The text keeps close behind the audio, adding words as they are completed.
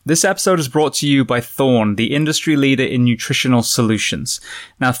This episode is brought to you by Thorne, the industry leader in nutritional solutions.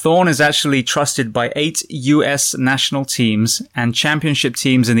 Now, Thorne is actually trusted by 8 US national teams and championship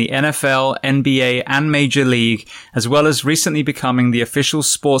teams in the NFL, NBA, and Major League, as well as recently becoming the official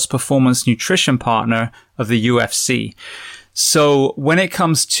sports performance nutrition partner of the UFC. So when it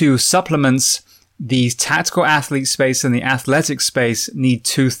comes to supplements, the tactical athlete space and the athletic space need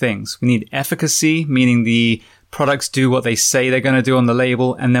two things. We need efficacy, meaning the products do what they say they're going to do on the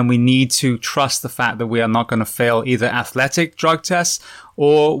label, and then we need to trust the fact that we are not going to fail either athletic drug tests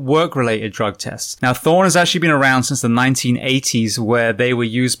or work-related drug tests. Now, Thorne has actually been around since the 1980s, where they were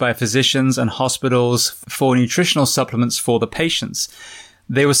used by physicians and hospitals for nutritional supplements for the patients.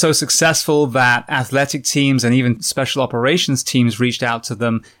 They were so successful that athletic teams and even special operations teams reached out to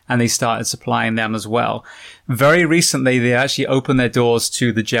them and they started supplying them as well. Very recently, they actually opened their doors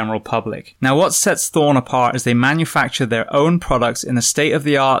to the general public. Now, what sets Thorne apart is they manufacture their own products in a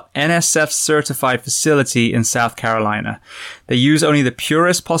state-of-the-art NSF-certified facility in South Carolina. They use only the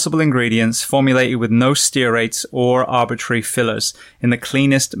purest possible ingredients formulated with no stearates or arbitrary fillers in the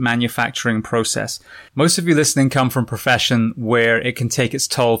cleanest manufacturing process. Most of you listening come from a profession where it can take its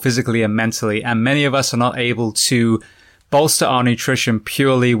toll physically and mentally, and many of us are not able to bolster our nutrition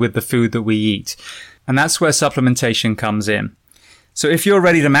purely with the food that we eat. And that's where supplementation comes in. So if you're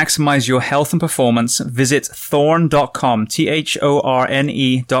ready to maximize your health and performance, visit thorne.com,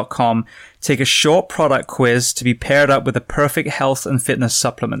 thorne.com. Take a short product quiz to be paired up with the perfect health and fitness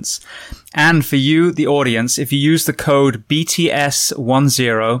supplements. And for you, the audience, if you use the code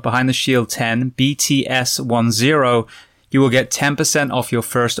BTS10, behind the shield 10, BTS10, you will get 10% off your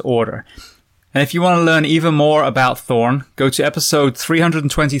first order. And if you want to learn even more about Thorne, go to episode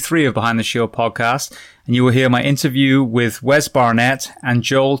 323 of Behind the Shield podcast, and you will hear my interview with Wes Barnett and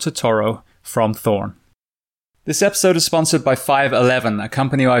Joel Totoro from Thorne. This episode is sponsored by 511, a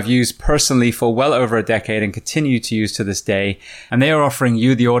company I've used personally for well over a decade and continue to use to this day. And they are offering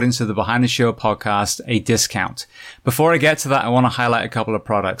you, the audience of the Behind the Shield podcast, a discount. Before I get to that, I want to highlight a couple of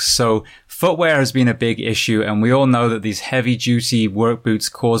products. So footwear has been a big issue, and we all know that these heavy duty work boots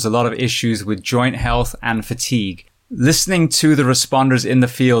cause a lot of issues with joint health and fatigue. Listening to the responders in the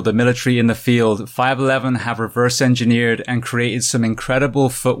field, the military in the field, 511 have reverse engineered and created some incredible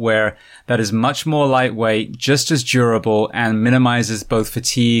footwear that is much more lightweight, just as durable, and minimizes both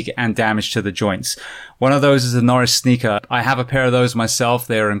fatigue and damage to the joints. One of those is the Norris sneaker. I have a pair of those myself.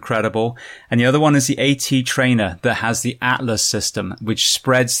 They are incredible. And the other one is the AT trainer that has the Atlas system, which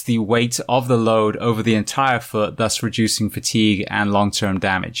spreads the weight of the load over the entire foot, thus reducing fatigue and long-term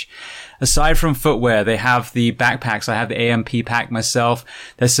damage. Aside from footwear, they have the backpacks. I have the AMP pack myself.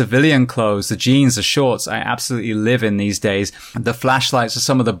 Their civilian clothes, the jeans, the shorts, I absolutely live in these days. The flashlights are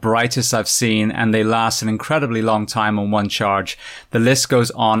some of the brightest I've seen, and they last an incredibly long time on one charge. The list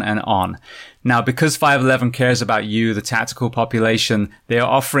goes on and on. Now, because 511 cares about you, the tactical population, they are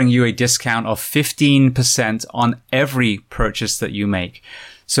offering you a discount of 15% on every purchase that you make.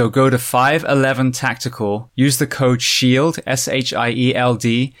 So go to 511 Tactical, use the code SHIELD,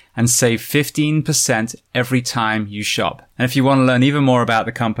 SHIELD, and save 15% every time you shop. And if you want to learn even more about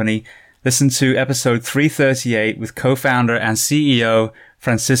the company, listen to episode 338 with co-founder and CEO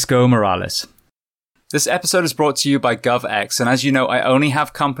Francisco Morales. This episode is brought to you by GovX, and as you know, I only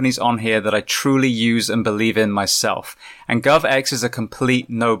have companies on here that I truly use and believe in myself. And GovX is a complete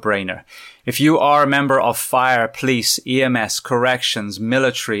no-brainer. If you are a member of fire, police, EMS, corrections,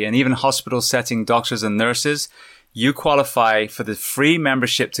 military, and even hospital setting doctors and nurses, you qualify for the free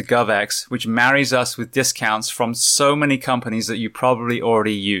membership to GovX, which marries us with discounts from so many companies that you probably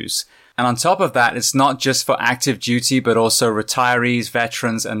already use. And on top of that, it's not just for active duty, but also retirees,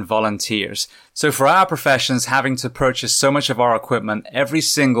 veterans, and volunteers. So for our professions, having to purchase so much of our equipment, every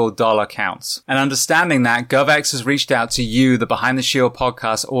single dollar counts. And understanding that, GovX has reached out to you, the Behind the Shield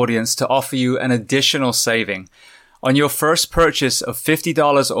podcast audience, to offer you an additional saving. On your first purchase of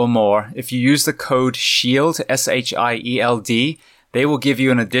 $50 or more, if you use the code SHIELD, SHIELD, they will give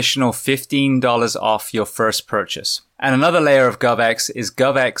you an additional $15 off your first purchase. And another layer of GovX is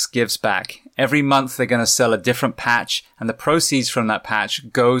GovX Gives Back. Every month they're going to sell a different patch, and the proceeds from that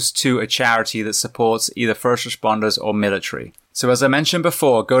patch goes to a charity that supports either first responders or military. So as I mentioned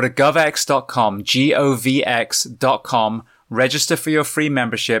before, go to govx.com, govx.com, register for your free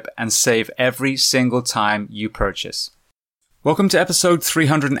membership, and save every single time you purchase. Welcome to episode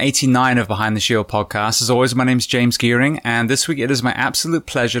 389 of Behind the Shield podcast. As always, my name is James Gearing, and this week it is my absolute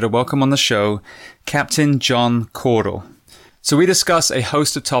pleasure to welcome on the show Captain John Cordle. So we discuss a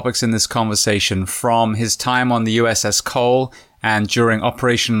host of topics in this conversation, from his time on the USS Cole and during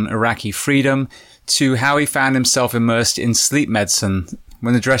Operation Iraqi Freedom to how he found himself immersed in sleep medicine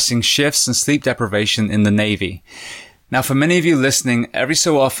when addressing shifts and sleep deprivation in the Navy. Now, for many of you listening, every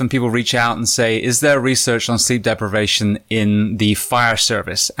so often people reach out and say, is there research on sleep deprivation in the fire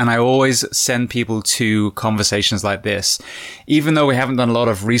service? And I always send people to conversations like this. Even though we haven't done a lot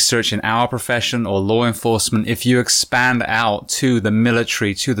of research in our profession or law enforcement, if you expand out to the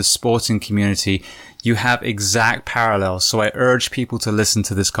military, to the sporting community, you have exact parallels. So I urge people to listen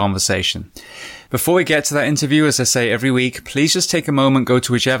to this conversation. Before we get to that interview, as I say every week, please just take a moment, go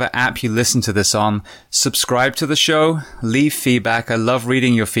to whichever app you listen to this on, subscribe to the show, leave feedback. I love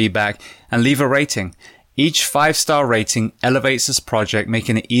reading your feedback, and leave a rating. Each 5-star rating elevates this project,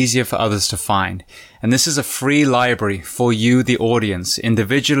 making it easier for others to find. And this is a free library for you, the audience,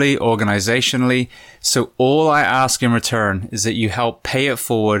 individually, organizationally. So all I ask in return is that you help pay it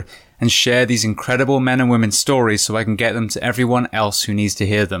forward and share these incredible men and women's stories so I can get them to everyone else who needs to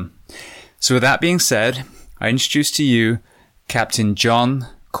hear them. So with that being said, I introduce to you Captain John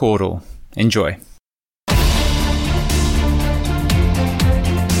Cordle. Enjoy.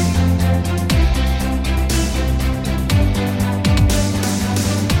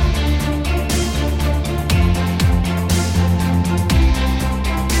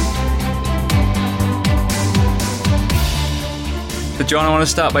 So John, I want to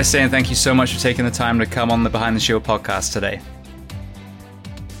start by saying thank you so much for taking the time to come on the Behind the Shield podcast today.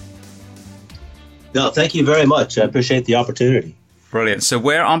 No, thank you very much. I appreciate the opportunity. Brilliant. So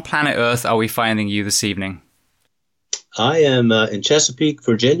where on planet Earth are we finding you this evening? I am in Chesapeake,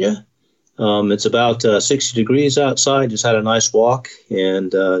 Virginia. It's about 60 degrees outside. Just had a nice walk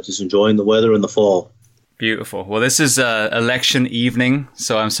and just enjoying the weather in the fall. Beautiful. Well, this is election evening,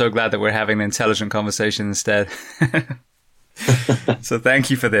 so I'm so glad that we're having an intelligent conversation instead. So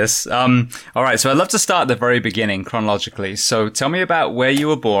thank you for this. All right. So I'd love to start at the very beginning chronologically. So tell me about where you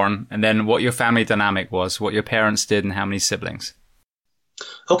were born and then what your family dynamic was, what your parents did and how many siblings.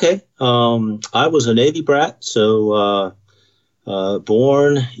 Okay. I was a Navy brat. So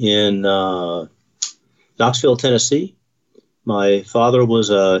born in Knoxville, Tennessee. My father was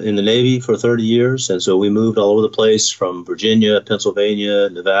in the Navy for 30 years. And so we moved all over the place from Virginia, Pennsylvania,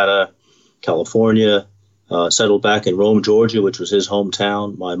 Nevada, California. Settled back in Rome, Georgia, which was his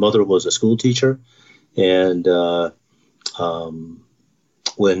hometown. My mother was a school teacher. And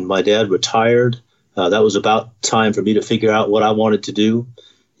when my dad retired, that was about time for me to figure out what I wanted to do.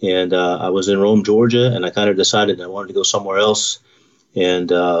 And I was in Rome, Georgia, and I kind of decided I wanted to go somewhere else. And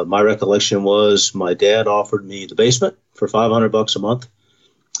my recollection was my dad offered me the basement for $500 a month,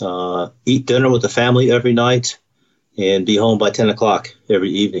 eat dinner with the family every night, and be home by 10 o'clock every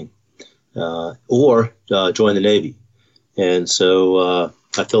evening. Or join the Navy. And so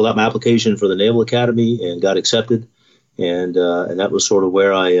I filled out my application for the Naval Academy and got accepted. And that was sort of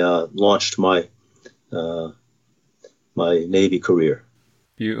where I launched my my Navy career.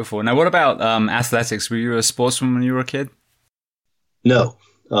 Beautiful. Now, what about athletics? Were you a sportsman when you were a kid? No.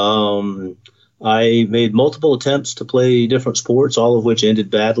 I made multiple attempts to play different sports, all of which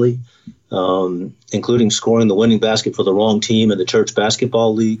ended badly. Including scoring the winning basket for the wrong team in the church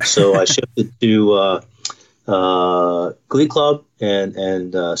basketball league. So I shifted to Glee Club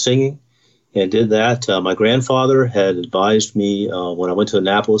and singing and did that. My grandfather had advised me when I went to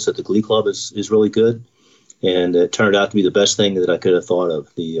Annapolis that the Glee Club is really good. And it turned out to be the best thing that I could have thought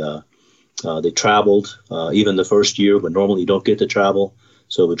of. They traveled even the first year when normally you don't get to travel.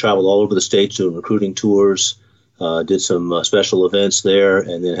 So we traveled all over the states doing recruiting tours. Did some special events there,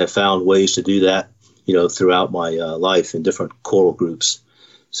 and then have found ways to do that, throughout my life in different choral groups.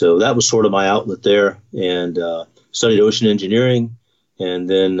 So that was sort of my outlet there, and studied ocean engineering, and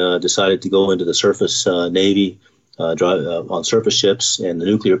then decided to go into the surface Navy, drive on surface ships and the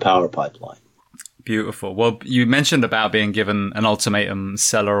nuclear power pipeline. Beautiful. Well, you mentioned about being given an ultimatum,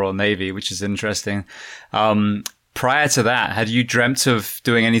 Cellar or Navy, which is interesting. Prior to that, had you dreamt of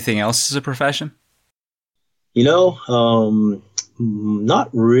doing anything else as a profession? Not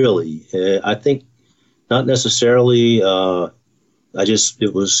really. I think not necessarily. It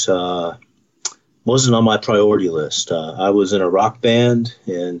wasn't on my priority list. I was in a rock band,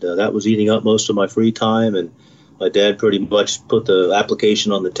 and that was eating up most of my free time. And my dad pretty much put the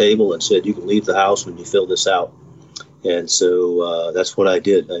application on the table and said, "You can leave the house when you fill this out." And so that's what I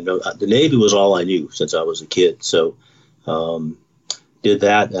did. I know the Navy was all I knew since I was a kid. So did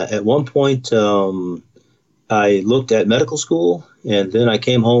that. At one point, I looked at medical school, and then I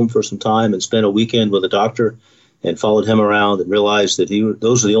came home for some time and spent a weekend with a doctor and followed him around and realized that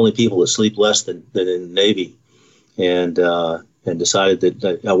those are the only people that sleep less than in the Navy, and decided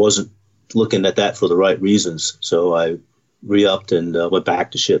that I wasn't looking at that for the right reasons. So I re-upped and went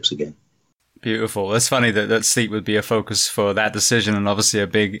back to ships again. Beautiful. It's funny that sleep would be a focus for that decision, and obviously a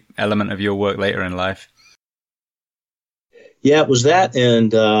big element of your work later in life. Yeah, it was that.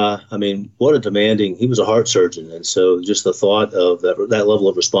 And I mean, what a demanding, he was a heart surgeon. And so just the thought of that level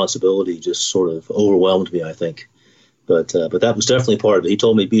of responsibility just sort of overwhelmed me, I think. But that was definitely part of it. He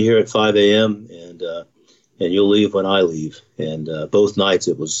told me, be here at 5 a.m. And you'll leave when I leave. And both nights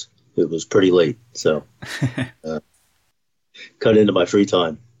it was pretty late. So cut into my free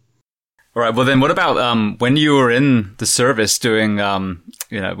time. All right. Well, then what about when you were in the service doing,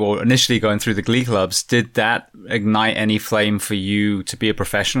 initially going through the glee clubs, did that ignite any flame for you to be a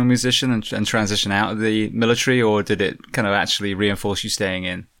professional musician and transition out of the military, or did it kind of actually reinforce you staying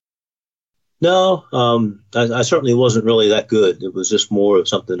in? No, I certainly wasn't really that good. It was just more of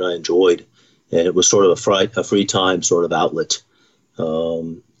something I enjoyed, and it was sort of a free time sort of outlet.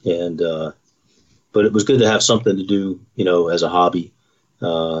 But it was good to have something to do, as a hobby.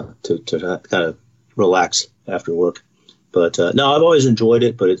 To kind of relax after work. But no, I've always enjoyed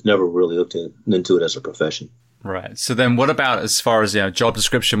it, but it's never really looked into it as a profession. Right. So then what about as far as, job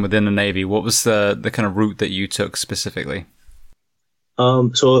description within the Navy? What was the kind of route that you took specifically?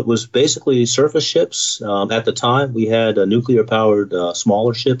 So it was basically surface ships. At the time, we had nuclear-powered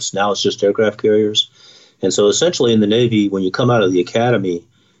smaller ships. Now it's just aircraft carriers. And so essentially in the Navy, when you come out of the academy,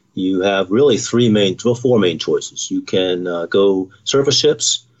 you have really four main choices. You can go surface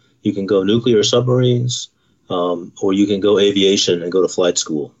ships, you can go nuclear submarines, or you can go aviation and go to flight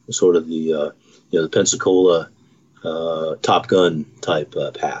school, sort of the Pensacola Top Gun type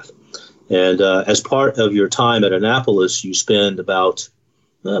path. And as part of your time at Annapolis, you spend about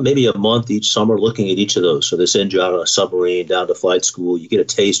maybe a month each summer looking at each of those. So they send you out on a submarine down to flight school. You get a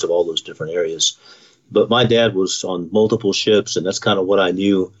taste of all those different areas. But my dad was on multiple ships, and that's kind of what I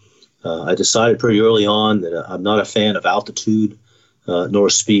knew. I decided pretty early on that I'm not a fan of altitude nor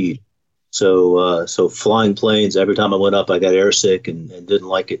speed. So flying planes, every time I went up, I got airsick and didn't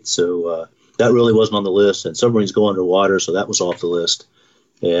like it. So that really wasn't on the list. And submarines go underwater, so that was off the list.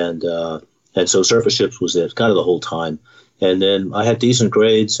 And so surface ships was it, kind of the whole time. And then I had decent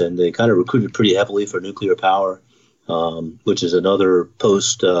grades, and they kind of recruited pretty heavily for nuclear power, which is another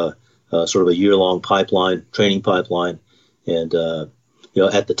post sort of a year-long training pipeline. And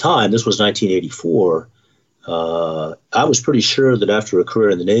at the time, this was 1984, I was pretty sure that after a career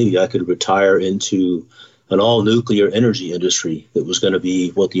in the Navy, I could retire into an all-nuclear energy industry that was going to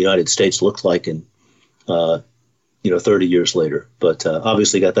be what the United States looked like in, 30 years later. But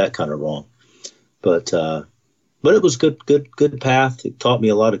obviously got that kind of wrong. But it was good path. It taught me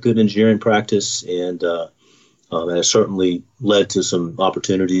a lot of good engineering practice, and it certainly led to some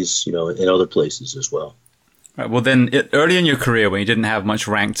opportunities, in other places as well. Right. Well, then early in your career, when you didn't have much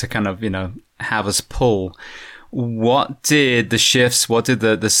rank to kind of, have us pull, what did the shifts, what did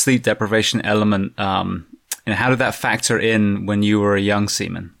the sleep deprivation element, and how did that factor in when you were a young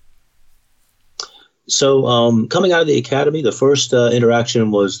seaman? So coming out of the academy, the first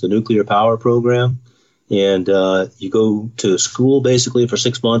interaction was the nuclear power program. And you go to school basically for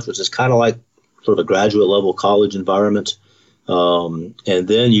 6 months, which is kind of like sort of a graduate level college environment. And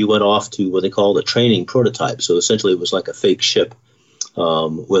then you went off to what they call the training prototype. So essentially it was like a fake ship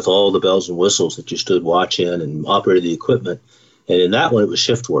with all the bells and whistles that you stood watch in and operated the equipment. And in that one, it was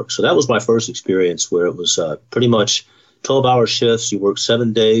shift work. So that was my first experience, where it was pretty much 12-hour shifts. You worked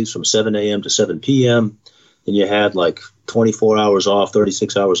 7 days from 7 a.m. to 7 p.m. Then you had like 24 hours off,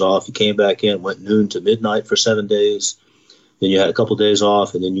 36 hours off. You came back in, went noon to midnight for 7 days. Then you had a couple days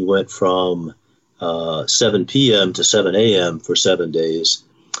off, and then you went from 7 p.m. to 7 a.m. for 7 days.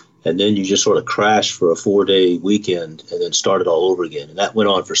 And then you just sort of crashed for a 4-day weekend and then started all over again. And that went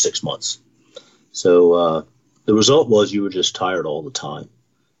on for 6 months. So the result was you were just tired all the time.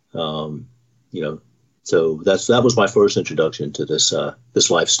 So that was my first introduction to this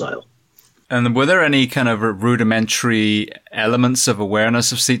lifestyle. And were there any kind of rudimentary elements of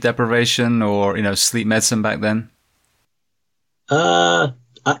awareness of sleep deprivation or, sleep medicine back then? I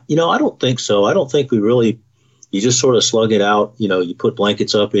don't think so. I don't think we really, you just sort of slug it out. You put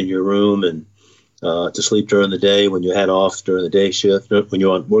blankets up in your room and to sleep during the day when you had off during the day shift, when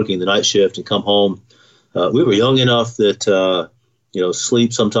you're working the night shift and come home. We were young enough that,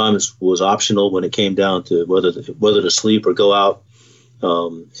 sleep sometimes was optional when it came down to whether to sleep or go out.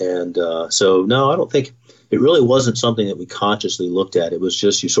 So, no, I don't think it really wasn't something that we consciously looked at. It was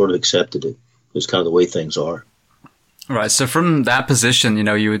just you sort of accepted it. It was kind of the way things are. Right. So from that position,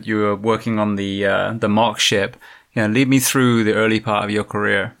 you were working on the mock ship. Lead me through the early part of your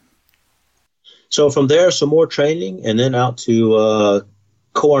career. So from there, some more training, and then out to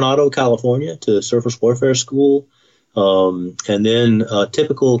Coronado, California, to Surface Warfare School. And then a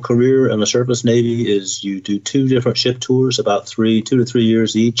typical career in the surface Navy is you do 2 different ship tours, about 2 to 3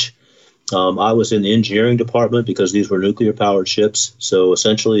 years each. I was in the engineering department because these were nuclear-powered ships. So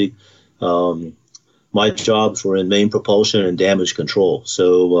essentially, my jobs were in main propulsion and damage control.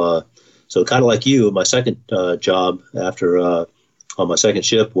 So kind of like you, my second job after on my second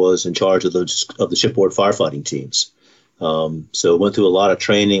ship was in charge of the shipboard firefighting teams. So went through a lot of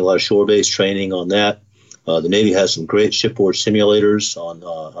training, a lot of shore-based training on that. The Navy has some great shipboard simulators on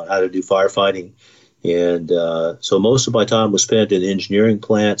how to do firefighting. And so most of my time was spent in engineering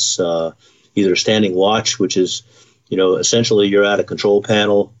plants, either standing watch, which is, essentially you're at a control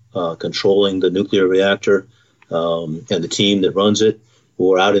panel controlling the nuclear reactor and the team that runs it,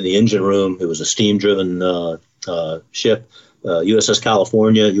 or out in the engine room. It was a steam-driven ship, USS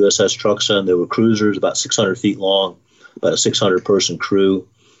California, USS Truxtun. There were cruisers about 600 feet long, about a 600-person crew.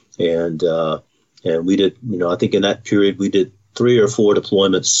 And we did, I think in that period we did 3 or 4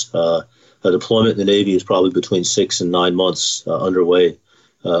 deployments. A deployment in the Navy is probably between 6 and 9 months underway.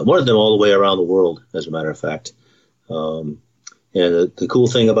 One of them all the way around the world, as a matter of fact. And the cool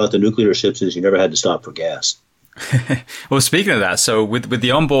thing about the nuclear ships is you never had to stop for gas. Well, speaking of that, so with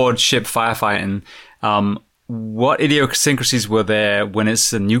the onboard ship firefighting, what idiosyncrasies were there when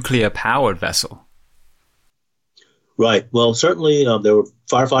it's a nuclear-powered vessel? Right. Well, certainly there were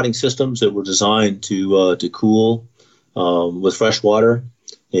firefighting systems that were designed to cool with fresh water.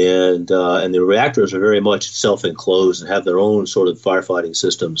 And the reactors are very much self-enclosed and have their own sort of firefighting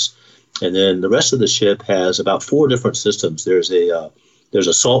systems. And then the rest of the ship has about 4 different systems. There's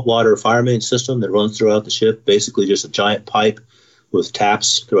a saltwater fire main system that runs throughout the ship, basically just a giant pipe with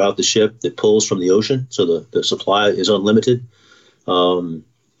taps throughout the ship that pulls from the ocean, so the supply is unlimited.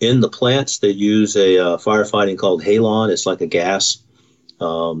 In the plants, they use a firefighting called halon. It's like a gas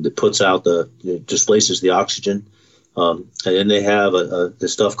that puts out displaces the oxygen. And then they have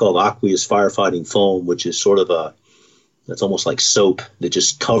this stuff called aqueous firefighting foam, which is sort of that's almost like soap that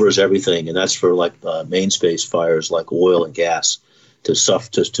just covers everything. And that's for like main space fires like oil and gas to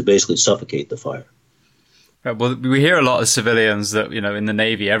basically suffocate the fire. Right, well, we hear a lot of civilians that, in the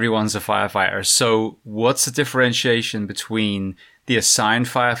Navy, everyone's a firefighter. So what's the differentiation between the assigned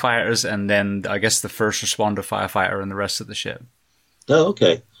firefighters and then, I guess, the first responder firefighter and the rest of the ship? Oh,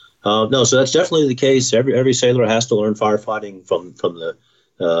 okay. No, so that's definitely the case. Every sailor has to learn firefighting from the.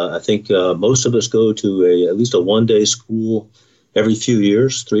 I think most of us go to at least a 1-day school every few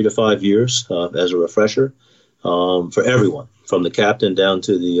years, 3 to 5 years, as a refresher for everyone, from the captain down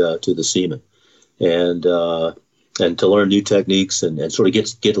to the seaman, and to learn new techniques and sort of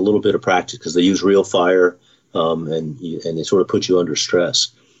get a little bit of practice because they use real fire and they sort of put you under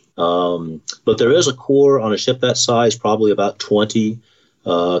stress. But there is a core on a ship that size, probably about 20.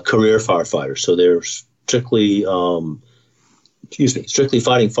 Career firefighters. So they're strictly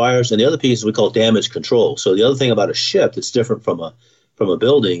fighting fires. And the other piece we call damage control. So the other thing about a ship that's different from a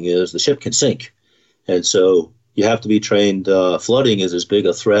building is the ship can sink. And so you have to be trained. Flooding is as big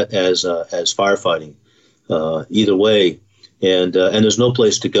a threat as firefighting, either way. And there's no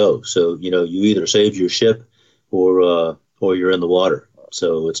place to go. So, you either save your ship or you're in the water.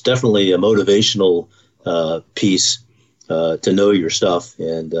 So it's definitely a motivational piece to know your stuff,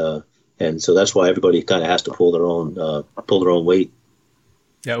 and so that's why everybody kind of has to pull their own weight.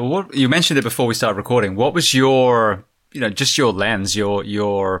 Yeah, well, you mentioned it before we started recording. What was your, just your lens,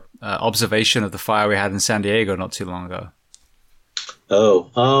 your observation of the fire we had in San Diego not too long ago?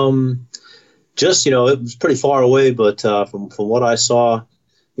 Just it was pretty far away, but from what I saw,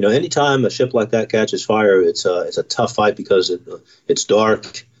 anytime a ship like that catches fire, it's a tough fight because it's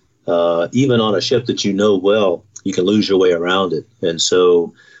dark. Even on a ship that well, you can lose your way around it. And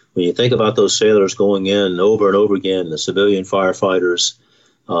so when you think about those sailors going in over and over again, the civilian firefighters,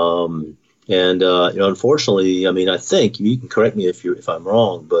 unfortunately, I think you can correct me if I'm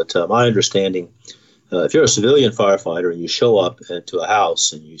wrong, but my understanding, if you're a civilian firefighter and you show up to a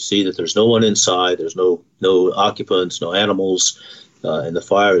house and you see that there's no one inside, there's no occupants, no animals, and the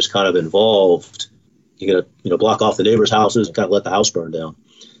fire is kind of involved, you're going to block off the neighbors' houses and kind of let the house burn down.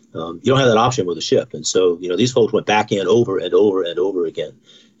 You don't have that option with a ship. And so, these folks went back in over and over and over again.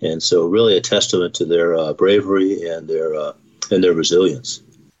 And so really a testament to their bravery and their resilience.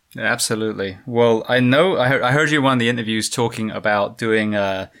 Yeah, absolutely. Well, I know I heard you in one of the interviews talking about doing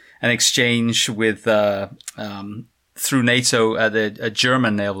an exchange with through NATO at a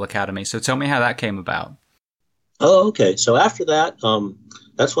German Naval Academy. So tell me how that came about. Oh, okay. So after that,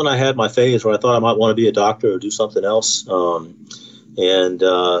 that's when I had my phase where I thought I might want to be a doctor or do something else.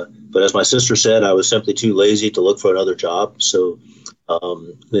 But as my sister said, I was simply too lazy to look for another job. So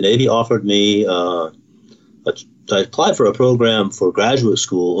the Navy offered me a applied for a program for graduate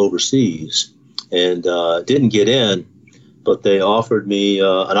school overseas and didn't get in, but they offered me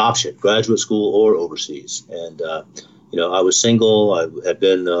an option, graduate school or overseas. And, I was single. I had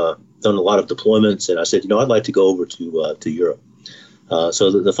been done a lot of deployments, and I said, I'd like to go over to Europe.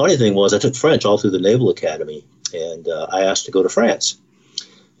 So the funny thing was I took French all through the Naval Academy, and I asked to go to France.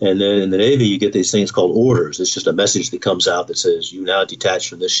 And then in the Navy, you get these things called orders. It's just a message that comes out that says you now detach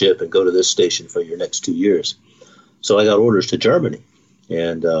from this ship and go to this station for your next 2 years. So I got orders to Germany,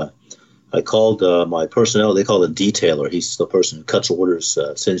 and I called my personnel. They call it a detailer. He's the person who cuts orders,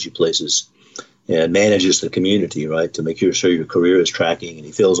 sends you places, and manages the community, right, to make sure your career is tracking, and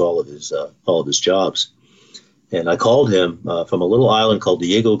he fills all of his jobs. And I called him from a little island called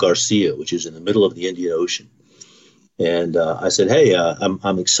Diego Garcia, which is in the middle of the Indian Ocean. And I said, hey,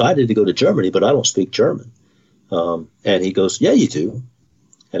 I'm excited to go to Germany, but I don't speak German. And he goes, yeah, you do.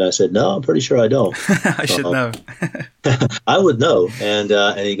 And I said, no, I'm pretty sure I don't. I should know. I would know. And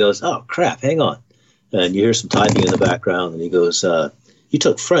he goes, oh, crap, hang on. And you hear some typing in the background. And he goes, you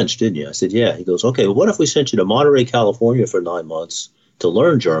took French, didn't you? I said, yeah. He goes, okay, well, what if we sent you to Monterey, California for 9 months to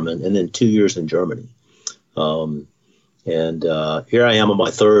learn German and then 2 years in Germany? And here I am on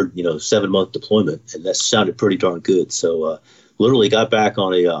my third, 7-month deployment, and that sounded pretty darn good. So literally got back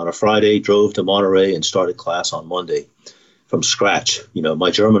on a Friday, drove to Monterey, and started class on Monday from scratch. My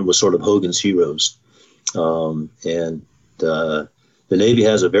German was sort of Hogan's Heroes. And the Navy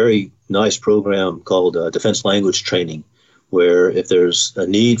has a very nice program called Defense Language Training, where if there's a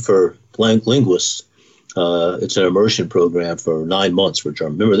need for linguists, it's an immersion program for 9 months for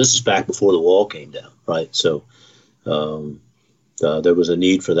German. Remember, this is back before the wall came down, right? So there was a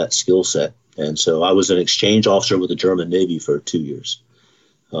need for that skill set. And so I was an exchange officer with the German Navy for 2 years,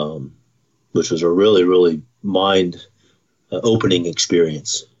 which was a really, really mind-opening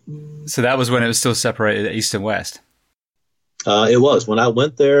experience. So that was when it was still separated east and west? It was. When I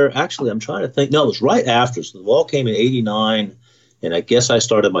went there, actually, I'm trying to think. No, it was right after. So the wall came in 89, and I guess I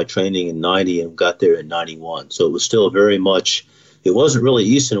started my training in 90 and got there in 91. So it was still very much, it wasn't really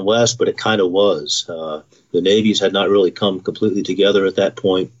east and west, but it kind of was. The navies had not really come completely together at that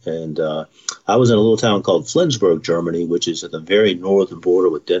point. And I was in a little town called Flensburg, Germany, which is at the very northern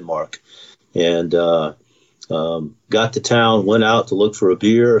border with Denmark. And got to town, went out to look for a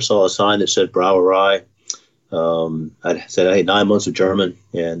beer, saw a sign that said Brauerei. I said, hey, 9 months of German,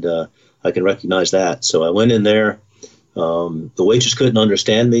 and I can recognize that. So I went in there. The waitress couldn't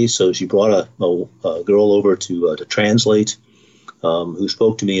understand me, so she brought a girl over to translate, who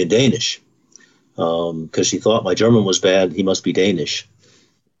spoke to me in Danish, because she thought my German was bad. He must be Danish.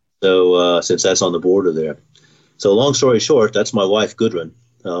 So since that's on the border there. So long story short, that's my wife, Gudrun,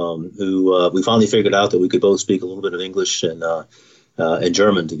 who we finally figured out that we could both speak a little bit of English and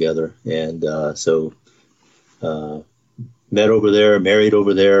German together. And so met over there, married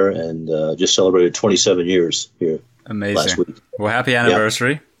over there, and just celebrated 27 years here. Amazing. Last week. Well, happy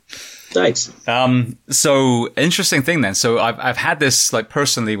anniversary. Yeah. Thanks. So interesting thing then. So I've had this like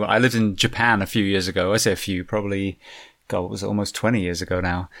personally. When I lived in Japan a few years ago. I say a few, probably, God, it was almost 20 years ago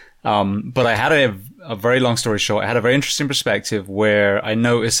now. But I had a very long story short. I had a very interesting perspective where I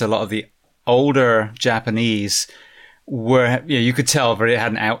noticed a lot of the older Japanese were, you could tell very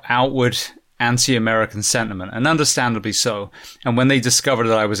had an outward anti-American sentiment, and understandably so. And when they discovered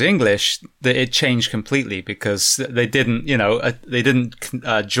that I was English, it changed completely, because they didn't,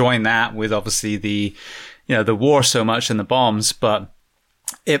 join that with obviously the war so much and the bombs. But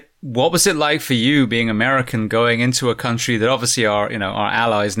what was it like for you being American going into a country that obviously are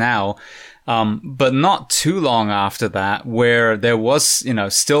allies now, but not too long after that, where there was,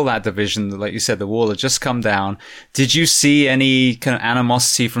 still that division, like you said, the wall had just come down. Did you see any kind of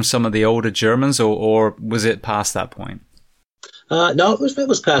animosity from some of the older Germans, or was it past that point? No, it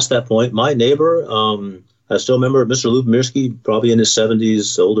was past that point. My neighbor, I still remember Mr. Lubomirski, probably in his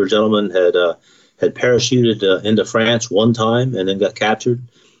 70s, older gentleman, had parachuted into France one time and then got captured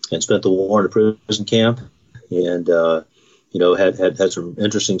and spent the war in a prison camp. And, had some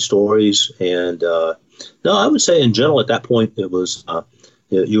interesting stories. And no, I would say in general at that point it was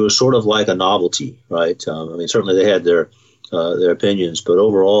you were sort of like a novelty, right? Certainly they had their opinions, but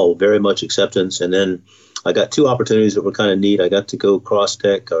overall very much acceptance. And then I got two opportunities that were kind of neat. I got to go cross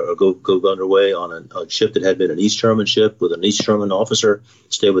deck or go underway on a ship that had been an East German ship with an East German officer,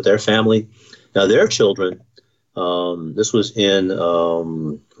 stay with their family. Now their children. This was in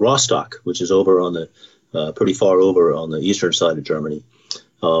Rostock, which is over on the pretty far over on the eastern side of Germany,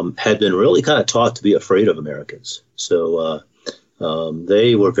 had been really kind of taught to be afraid of Americans. So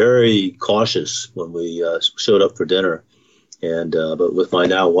they were very cautious when we showed up for dinner. But with my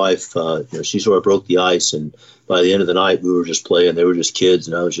now wife, she sort of broke the ice, and by the end of the night, we were just playing. They were just kids,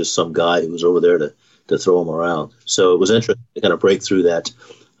 and I was just some guy who was over there to throw them around. So it was interesting to kind of break through that.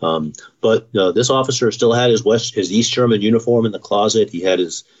 But this officer still had his East German uniform in the closet. He had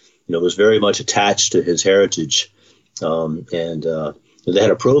was very much attached to his heritage, and they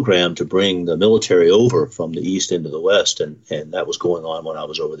had a program to bring the military over from the East into the West, and that was going on when I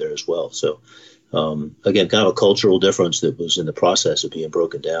was over there as well. So. Again, kind of a cultural difference that was in the process of being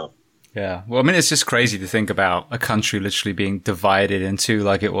broken down. Yeah. Well, I mean, it's just crazy to think about a country literally being divided in two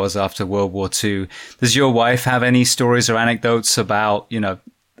like it was after World War II. Does your wife have any stories or anecdotes about,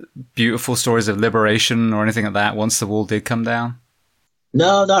 beautiful stories of liberation or anything like that once the wall did come down?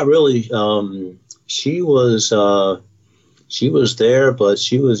 No, not really. She was there, but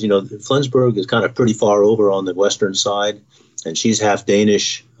she was, Flensburg is kind of pretty far over on the western side, and she's half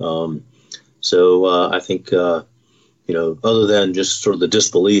Danish. So I think, other than just sort of the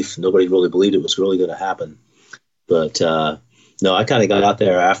disbelief, nobody really believed it was really going to happen. But no, I kind of got out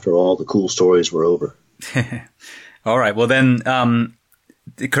there after all the cool stories were over. All right. Well, then,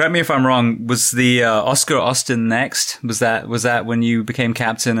 correct me if I'm wrong. Was the Oscar Austin next? Was that when you became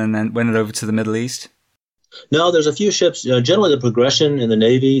captain and then went over to the Middle East? No, there's a few ships. Generally, the progression in the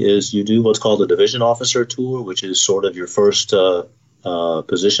Navy is you do what's called a division officer tour, which is sort of your first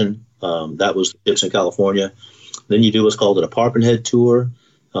position. That was ships in California. Then you do what's called a department head tour.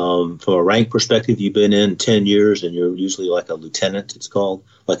 From a rank perspective, you've been in 10 years and you're usually like a lieutenant, it's called,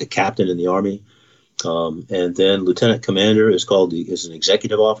 like a captain in the Army. And then lieutenant commander is an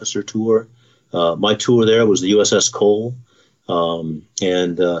executive officer tour. My tour there was the USS Cole.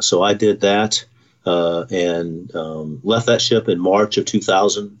 So I did that and left that ship in March of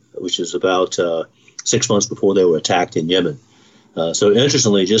 2000, which is about 6 months before they were attacked in Yemen. So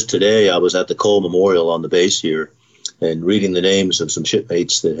interestingly, just today I was at the Cole Memorial on the base here and reading the names of some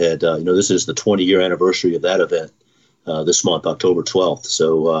shipmates that had, this is the 20-year anniversary of that event this month, October 12th.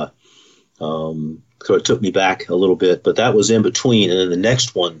 So sort of took me back a little bit, but that was in between. And then the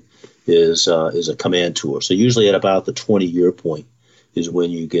next one is a command tour. So usually at about the 20-year point is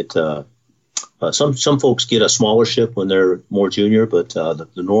when you get some folks get a smaller ship when they're more junior, but the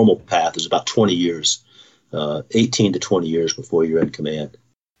normal path is about 20 years. 18 to 20 years before you're in command.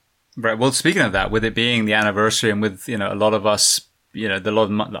 Right. Well, speaking of that, with it being the anniversary and with, a lot of us,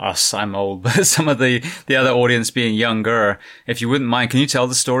 us, I'm old, but some of the other audience being younger, if you wouldn't mind, can you tell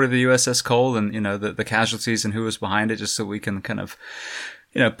the story of the USS Cole and, the casualties and who was behind it, just so we can kind of,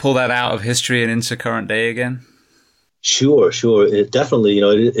 pull that out of history and into current day again? Sure. It definitely,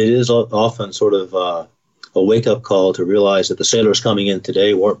 it is often sort of a wake-up call to realize that the sailors coming in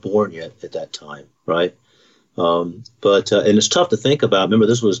today weren't born yet at that time, right? But it's tough to think about. Remember,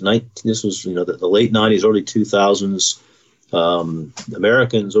 this was the late 90s, early 2000s.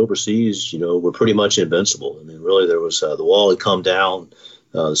 Americans overseas, were pretty much invincible. I mean, really, there was the wall had come down,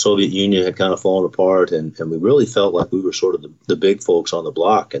 the Soviet Union had kind of fallen apart, and we really felt like we were sort of the big folks on the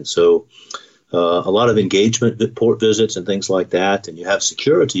block. And so, a lot of engagement at port visits and things like that, and you have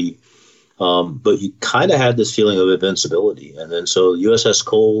security, but you kind of had this feeling of invincibility. And then so USS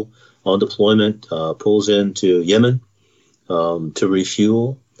Cole on deployment pulls into Yemen to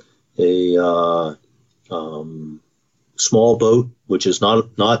refuel a small boat, which is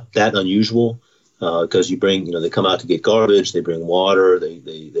not that unusual because they come out to get garbage, they bring water,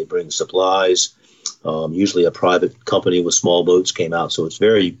 they bring supplies. Usually a private company with small boats came out, so it's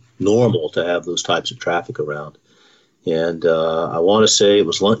very normal to have those types of traffic around. And I want to say it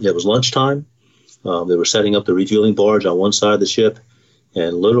was lunchtime. They were setting up the refueling barge on one side of the ship.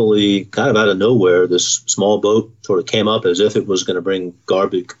 And literally, kind of out of nowhere, this small boat sort of came up as if it was going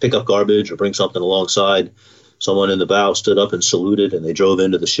to pick up garbage or bring something alongside. Someone in the bow stood up and saluted, and they drove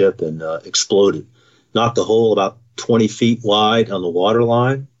into the ship and exploded. Knocked a hole about 20 feet wide on the water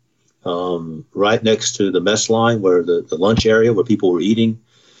line, right next to the mess line where the lunch area where people were eating.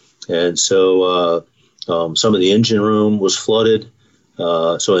 And so some of the engine room was flooded.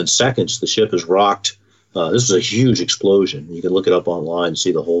 So in seconds, the ship is rocked. This was a huge explosion. You can look it up online and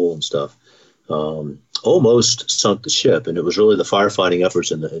see the hole and stuff. Almost sunk the ship, and it was really the firefighting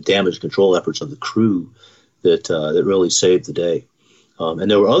efforts and the damage control efforts of the crew that really saved the day.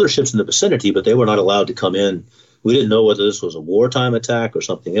 And there were other ships in the vicinity, but they were not allowed to come in. We didn't know whether this was a wartime attack or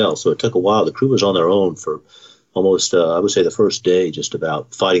something else, so it took a while. The crew was on their own for almost, I would say, the first day, just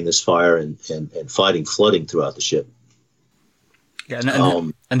about fighting this fire and fighting flooding throughout the ship.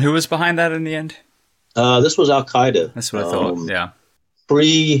 Yeah, and who was behind that in the end? This was Al-Qaeda. That's what I thought, yeah.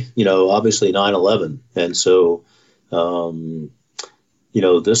 Pre, obviously 9/11. And so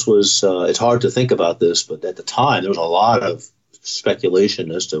this was, it's hard to think about this, but at the time, there was a lot of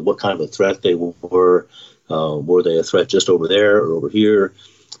speculation as to what kind of a threat they were. Were they a threat just over there or over here?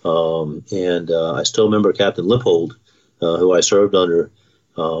 And I still remember Captain Lippold, who I served under,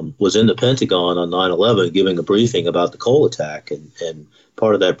 was in the Pentagon on 9/11 giving a briefing about the Cole attack. And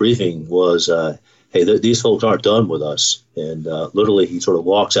part of that briefing was, hey, these folks aren't done with us. And literally he sort of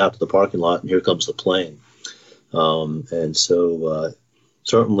walks out to the parking lot and here comes the plane. And so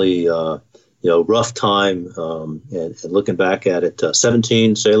certainly, rough time. And looking back at it,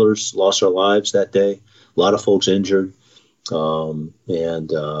 17 sailors lost their lives that day. A lot of folks injured. And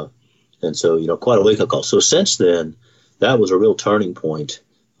so, quite a wake-up call. So since then, that was a real turning point.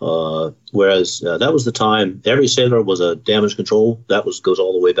 Whereas that was the time every sailor was a damage control. That goes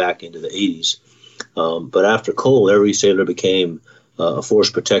all the way back into the 80s. But after Cole, every sailor became a force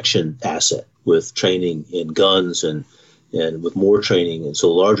protection asset with training in guns and with more training. And so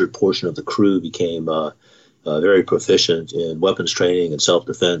a larger portion of the crew became very proficient in weapons training and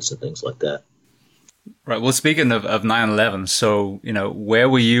self-defense and things like that. Right. Well, speaking of 9/11, so, where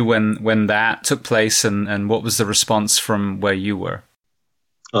were you when that took place and what was the response from where you were?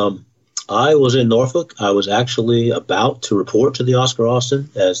 I was in Norfolk. I was actually about to report to the Oscar Austin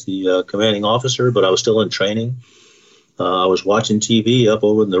as the commanding officer, but I was still in training. I was watching TV up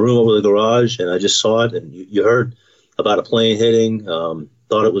over in the room over the garage, and I just saw it. And you heard about a plane hitting,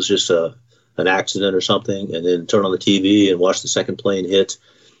 thought it was just an accident or something, and then turned on the TV and watched the second plane hit.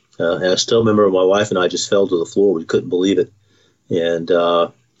 And I still remember my wife and I just fell to the floor. We couldn't believe it.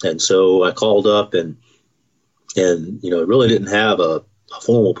 And so I called up and really didn't have a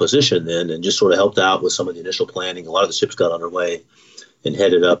formal position then, and just sort of helped out with some of the initial planning. A lot of the ships got underway and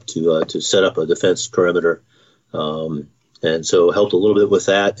headed up to set up a defense perimeter. And so helped a little bit with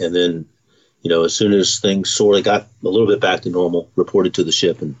that. And then, as soon as things sort of got a little bit back to normal, reported to the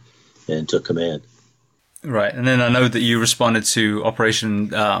ship and took command. Right. And then I know that you responded to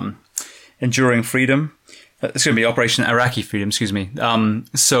Operation Enduring Freedom. It's going to be Operation Iraqi Freedom, excuse me.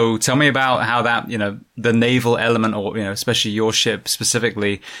 So tell me about how that, the naval element, or, especially your ship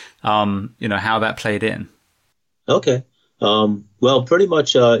specifically, how that played in. Okay. Well, pretty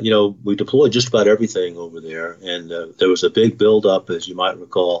much, we deployed just about everything over there. And there was a big buildup, as you might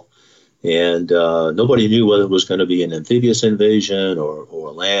recall. And nobody knew whether it was going to be an amphibious invasion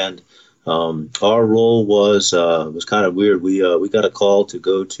or land. Our role was kind of weird. We got a call to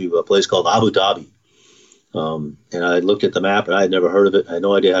go to a place called Abu Dhabi. And I looked at the map and I had never heard of it. I had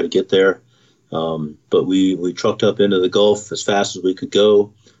no idea how to get there. But we trucked up into the Gulf as fast as we could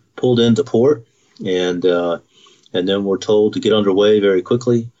go, pulled into port, and then we're told to get underway very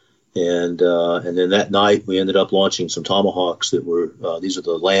quickly. And then that night we ended up launching some Tomahawks that were, these are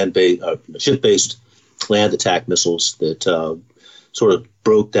the ship-based land attack missiles that sort of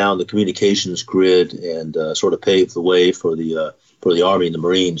broke down the communications grid and sort of paved the way for the Army and the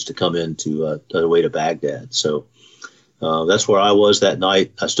Marines to come in the way to Baghdad. So that's where I was that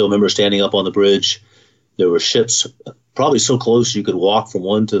night. I still remember standing up on the bridge. There were ships probably so close you could walk from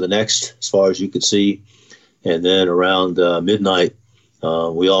one to the next as far as you could see. And then around midnight,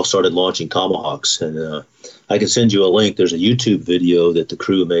 we all started launching Tomahawks. And I can send you a link. There's a YouTube video that the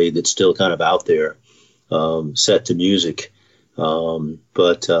crew made that's still kind of out there, set to music.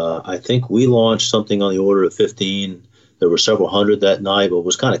 But I think we launched something on the order of 15. There were several hundred that night. But what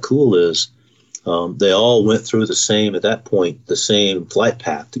was kind of cool is they all went through the same flight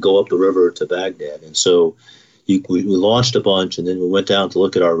path to go up the river to Baghdad. And so we launched a bunch, and then we went down to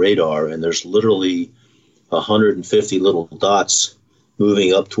look at our radar, and there's literally 150 little dots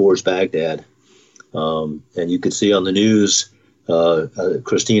moving up towards Baghdad. And you could see on the news,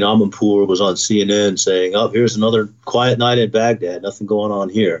 Christine Amanpour was on CNN saying, "Oh, here's another quiet night in Baghdad. Nothing going on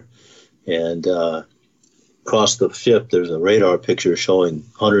here." And across the ship, there's a radar picture showing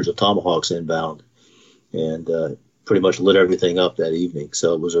hundreds of Tomahawks inbound, and pretty much lit everything up that evening.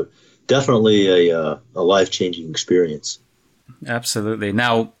 So it was definitely a life-changing experience. Absolutely.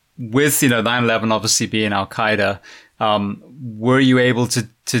 Now, with 9/11 obviously being Al Qaeda, were you able to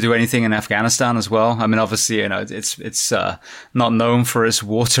do anything in Afghanistan as well? I mean, obviously, it's not known for its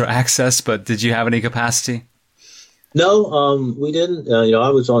water access, but did you have any capacity? No, we didn't. I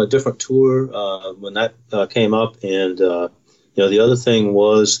was on a different tour when that came up, and the other thing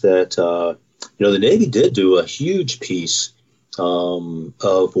was that the Navy did do a huge piece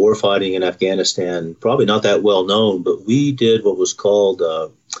of warfighting in Afghanistan. Probably not that well known, but we did what was called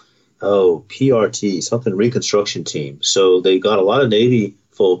PRT, something reconstruction team. So they got a lot of Navy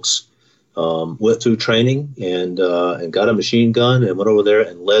folks, went through training and got a machine gun and went over there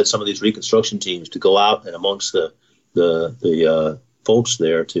and led some of these reconstruction teams to go out and amongst the folks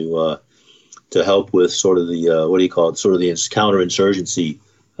there to help with sort of the what do you call it, sort of the counterinsurgency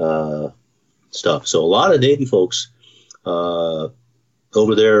stuff. So a lot of Navy folks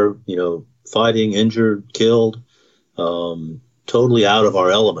over there, fighting, injured, killed, totally out of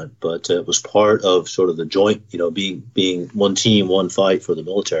our element, but it was part of sort of the joint, being one team, one fight for the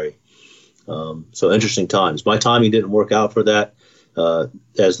military. So interesting times. My timing didn't work out for that.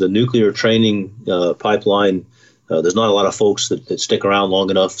 As the nuclear training pipeline, there's not a lot of folks that stick around long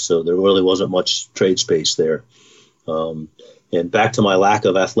enough, so there really wasn't much trade space there. And back to my lack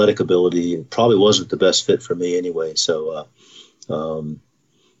of athletic ability, it probably wasn't the best fit for me anyway. So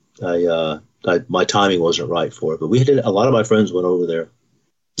my timing wasn't right for it. But a lot of my friends went over there,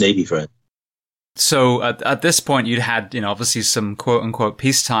 Navy friends. So at this point, you'd had, obviously some quote unquote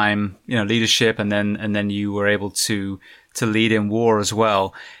peacetime, leadership, and then you were able to lead in war as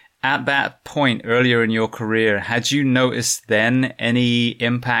well. At that point earlier in your career, had you noticed then any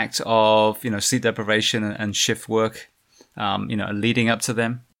impact of, sleep deprivation and shift work, leading up to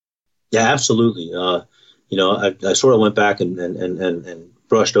them? Yeah, absolutely. I sort of went back and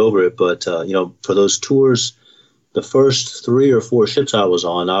brushed over it, but, for those tours, the first 3 or 4 ships I was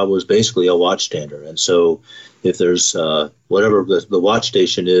on, I was basically a watchstander. And so if there's whatever the watch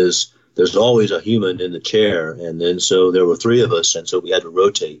station is, there's always a human in the chair. And then so there were 3 of us, and so we had to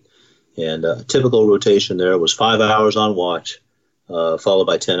rotate. And a typical rotation there was 5 hours on watch, followed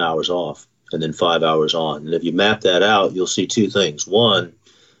by 10 hours off, and then 5 hours on. And if you map that out, you'll see 2 things. One,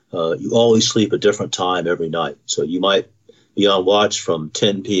 you always sleep a different time every night. So you might be on watch from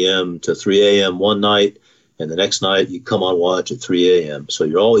 10 p.m. to 3 a.m. one night, and the next night you come on watch at 3 a.m. So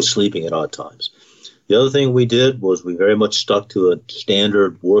you're always sleeping at odd times. The other thing we did was we very much stuck to a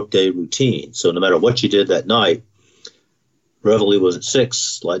standard workday routine. So no matter what you did that night, reveille was at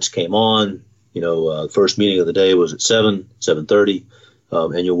 6, lights came on, first meeting of the day was at 7:30,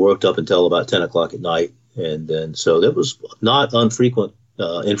 and you worked up until about 10 o'clock at night. And then so that was not infrequent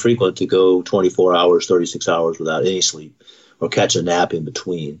to go 24 hours, 36 hours without any sleep or catch a nap in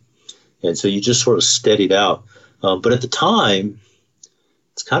between. And so you just sort of steadied out. But at the time,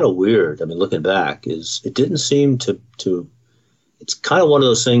 it's kind of weird. I mean, looking back, it didn't seem to it's kind of one of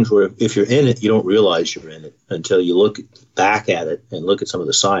those things where if you're in it, you don't realize you're in it until you look back at it and look at some of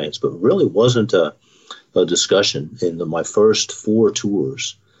the science. But it really wasn't a discussion in my first 4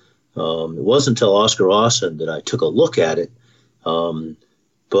 tours. It wasn't until Oscar Austin that I took a look at it.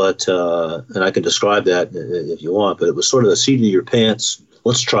 But I can describe that if you want, but it was sort of the seat of your pants.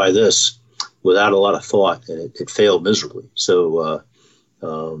 Let's try this without a lot of thought, and it failed miserably. So,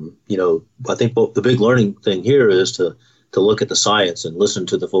 I think the big learning thing here is to look at the science and listen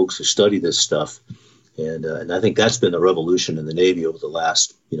to the folks who study this stuff. And I think that's been the revolution in the Navy over the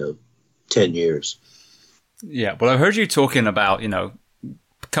last, 10 years. Yeah. Well, I've heard you talking about,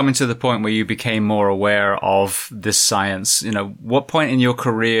 coming to the point where you became more aware of this science. What point in your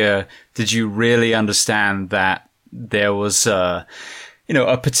career did you really understand that there was, a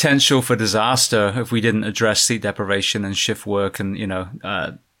potential for disaster if we didn't address sleep deprivation and shift work and,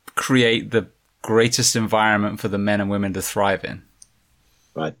 create the greatest environment for the men and women to thrive in?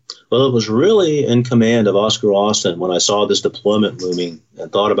 Right. Well, it was really in command of Oscar Austin when I saw this deployment looming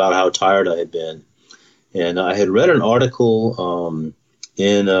and thought about how tired I had been. And I had read an article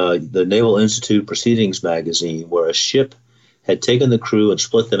in the Naval Institute Proceedings magazine where a ship had taken the crew and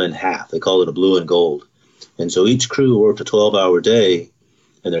split them in half. They called it a blue and gold. And so each crew worked a 12-hour day,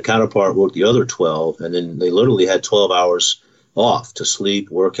 and their counterpart worked the other 12, and then they literally had 12 hours off to sleep,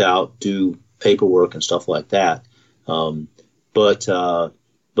 work out, do paperwork and stuff like that. But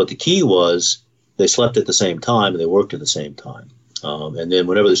the key was they slept at the same time and they worked at the same time. And then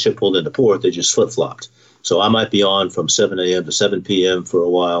whenever the ship pulled into port, they just flip-flopped. So I might be on from 7 a.m. to 7 p.m. for a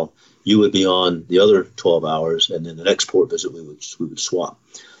while. You would be on the other 12 hours, and then the next port visit we would swap.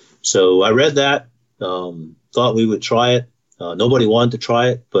 So I read that, thought we would try it. Nobody wanted to try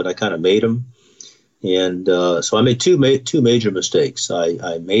it, but I kind of made them. And so I made two major mistakes.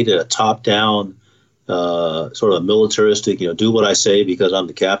 I made it a top-down, sort of militaristic, do what I say because I'm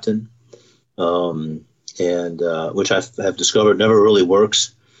the captain, and which I have discovered never really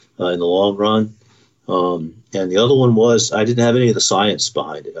works in the long run. And the other one was I didn't have any of the science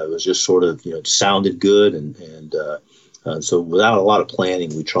behind it. I was just sort of, sounded good. And so without a lot of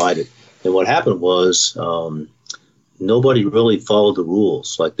planning, we tried it. And what happened was nobody really followed the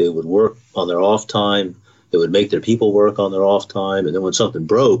rules. Like they would work on their off time. They would make their people work on their off time. And then when something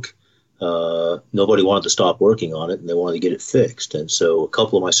broke, nobody wanted to stop working on it, and they wanted to get it fixed. And so a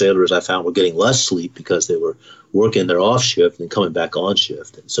couple of my sailors I found were getting less sleep because they were working their off shift and coming back on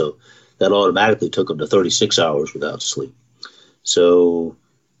shift. And so that automatically took them to 36 hours without sleep. So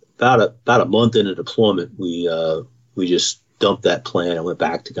about a month into deployment, we just dumped that plan and went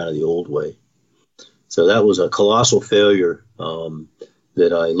back to kind of the old way. So that was a colossal failure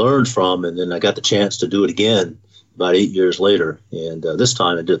that I learned from, and then I got the chance to do it again about 8 years later. And this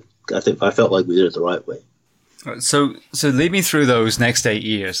time, I felt like we did it the right way. So lead me through those next 8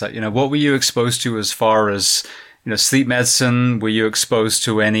 years. Like, what were you exposed to as far as, sleep medicine? Were you exposed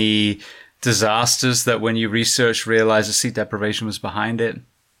to any disasters that when you researched, realized that sleep deprivation was behind it?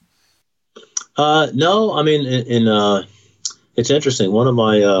 No, I mean, it's interesting. One of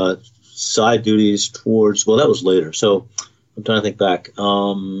my side duties that was later. So I'm trying to think back.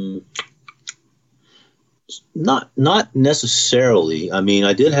 Not necessarily. I mean,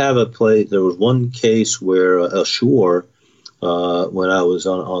 I did have there was one case where ashore, when I was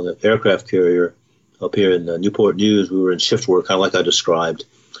on the aircraft carrier up here in Newport News, we were in shift work, kind of like I described.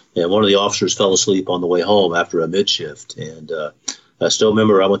 And one of the officers fell asleep on the way home after a mid-shift. And I still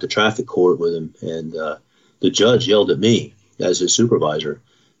remember I went to traffic court with him, and the judge yelled at me as his supervisor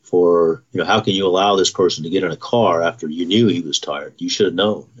for, how can you allow this person to get in a car after you knew he was tired? You should have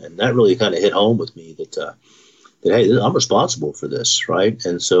known. And that really kind of hit home with me that hey, I'm responsible for this, right?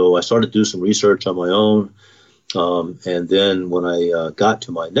 And so I started to do some research on my own. And then when I got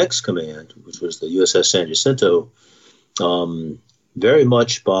to my next command, which was the USS San Jacinto, very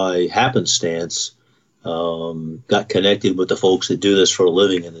much by happenstance, got connected with the folks that do this for a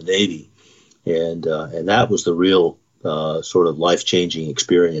living in the Navy. And that was the real sort of life-changing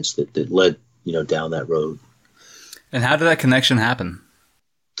experience that led, down that road. And how did that connection happen?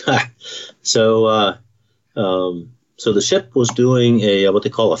 So the ship was doing what they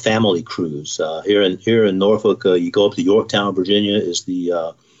call a family cruise. Here in Norfolk, you go up to Yorktown, Virginia, is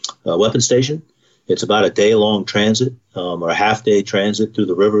the weapons station. It's about a day-long transit, or a half-day transit through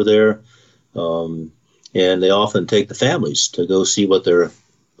the river there, and they often take the families to go see what their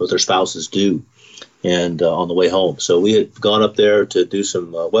spouses do, and on the way home. So we had gone up there to do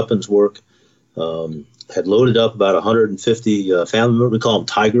some weapons work. Had loaded up about 150 family members. We call them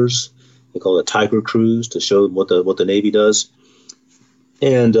Tigers. They call it a Tiger Cruise to show them what the Navy does.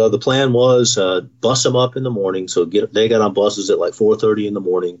 And the plan was bus them up in the morning. So they got on buses at like 4:30 in the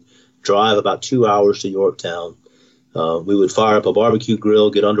morning, drive about 2 hours to Yorktown. We would fire up a barbecue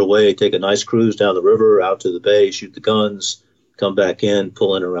grill, get underway, take a nice cruise down the river, out to the bay, shoot the guns, come back in,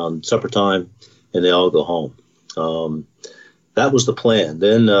 pull in around supper time, and they all go home. That was the plan.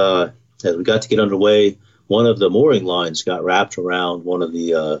 Then as we got to get underway, one of the mooring lines got wrapped around one of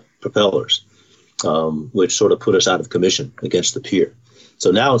the propellers, which sort of put us out of commission against the pier.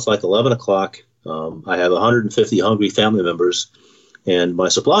 So now it's like 11 o'clock. I have 150 hungry family members, and my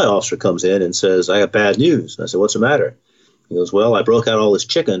supply officer comes in and says, I have bad news. I said, what's the matter? He goes, well, I broke out all this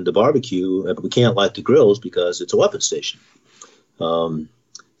chicken to barbecue, but we can't light the grills because it's a weapons station. So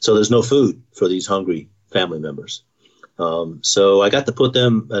there's no food for these hungry family members. So I got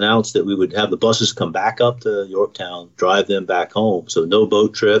to announce that we would have the buses come back up to Yorktown, drive them back home. So no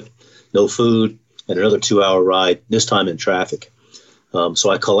boat trip, no food, and another 2-hour ride, this time in traffic.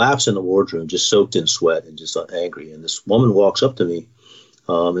 So I collapsed in the wardroom, just soaked in sweat and just angry. And this woman walks up to me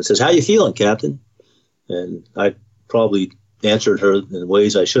and says, how you feeling, Captain? And I probably answered her in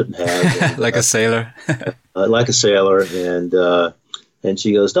ways I shouldn't have. And, like a sailor. Like a sailor. And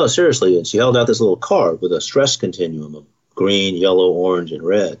she goes, no, seriously. And she held out this little card with a stress continuum of green, yellow, orange, and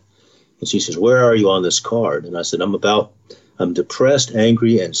red. And she says, where are you on this card? And I said, I'm depressed,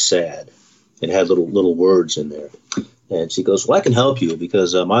 angry, and sad. And it had little words in there. And she goes, well, I can help you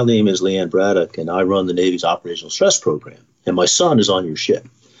because my name is Leanne Braddock, and I run the Navy's operational stress program. And my son is on your ship.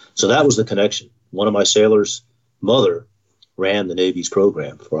 So that was the connection. One of my sailors' mother ran the Navy's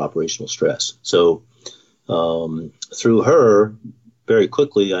program for operational stress. So through her, very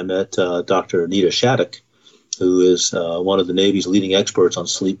quickly, I met Dr. Anita Shattuck, who is one of the Navy's leading experts on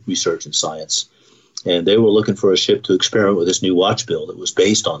sleep research and science. And they were looking for a ship to experiment with this new watch bill that was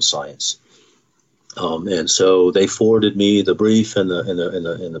based on science. And so they forwarded me the brief and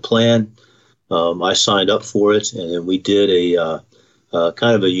the plan. I signed up for it, and then we did a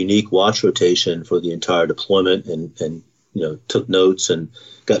kind of a unique watch rotation for the entire deployment, and took notes and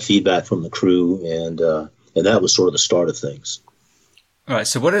got feedback from the crew, and that was sort of the start of things. All right.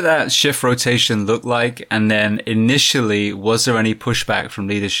 So what did that shift rotation look like? And then initially, was there any pushback from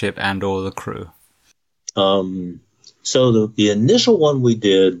leadership and or the crew? So the initial one we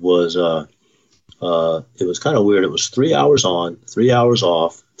did was, it was kind of weird. It was 3 hours on, 3 hours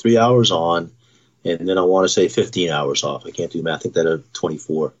off, 3 hours on, and then I want to say 15 hours off. I can't do math. I think that had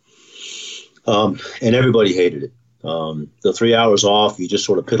 24. And everybody hated it. The 3 hours off, you just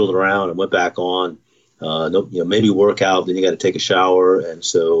sort of piddled around and went back on. no, maybe work out, then you got to take a shower. And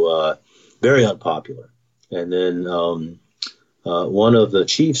so very unpopular. And then one of the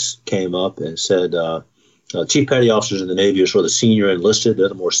chiefs came up and said, chief petty officers in the Navy are sort of the senior enlisted, they're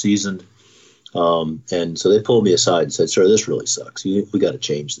the more seasoned. And so they pulled me aside and said, sir, this really sucks. We got to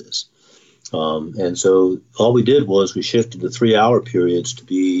change this. And so all we did was we shifted the 3-hour periods to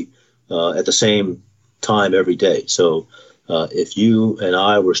be at the same time every day. So if you and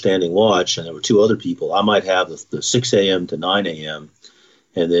I were standing watch and there were 2 other people, I might have the 6 a.m. to 9 a.m.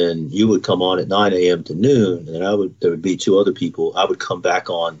 And then you would come on at 9 a.m. to noon. And then there would be 2 other people. I would come back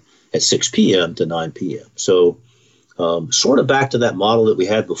on at 6 p.m. to 9 p.m. So sort of back to that model that we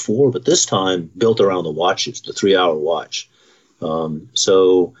had before, but this time built around the watches, the 3-hour watch.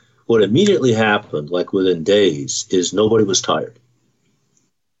 So what immediately happened, like within days, is nobody was tired.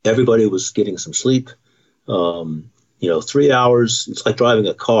 Everybody was getting some sleep. 3 hours, it's like driving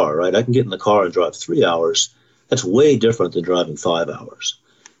a car, right? I can get in the car and drive 3 hours. That's way different than driving 5 hours.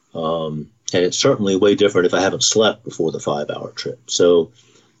 And it's certainly way different if I haven't slept before the 5-hour trip. So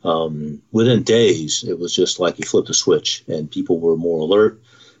within days, it was just like you flipped a switch and people were more alert.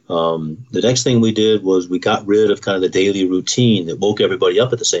 The next thing we did was we got rid of kind of the daily routine that woke everybody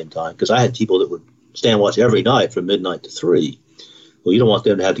up at the same time, because I had people that would stand watch every night from midnight to 3. Well, you don't want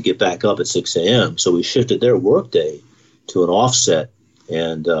them to have to get back up at 6 a.m. So we shifted their workday to an offset,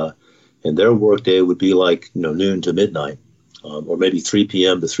 and their workday would be like noon to midnight, or maybe 3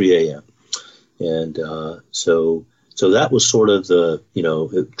 p.m. to 3 a.m. And so that was sort of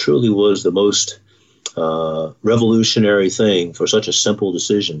it truly was the most revolutionary thing for such a simple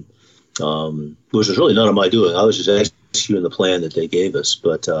decision, which was really none of my doing. I was just executing the plan that they gave us,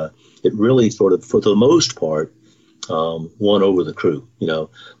 but it really sort of, for the most part, won over the crew.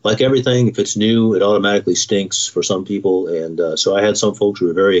 Like everything, if it's new, it automatically stinks for some people. And so I had some folks who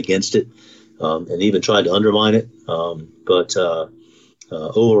were very against it and even tried to undermine it. But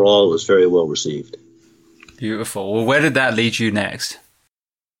overall, it was very well received. Beautiful. Well, where did that lead you next?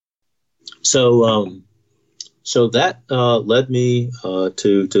 So that led me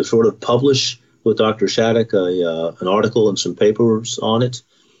to sort of publish with Dr. Shattuck an article and some papers on it,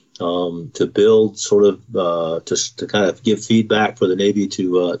 to build sort of to kind of give feedback for the Navy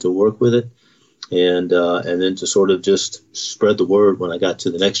to work with it, and then to sort of just spread the word when I got to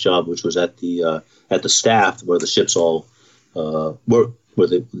the next job, which was at the staff where the ships all work, where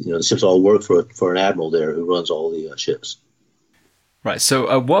the ships all work for an admiral there who runs all the ships. Right. So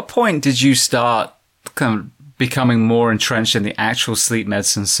at what point did you start kind of becoming more entrenched in the actual sleep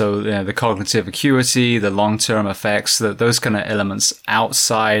medicine? So the cognitive acuity, the long-term effects, those kind of elements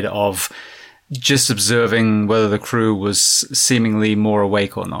outside of just observing whether the crew was seemingly more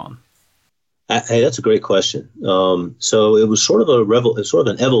awake or not. Hey, that's a great question. So it was sort of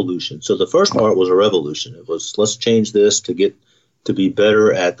an evolution. So the first part was a revolution. It was, let's change this to get to be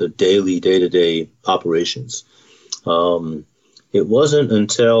better at the daily, day-to-day operations. It wasn't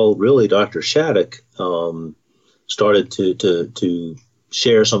until really Dr. Shattuck started to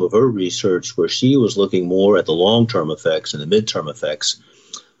share some of her research where she was looking more at the long-term effects and the midterm effects.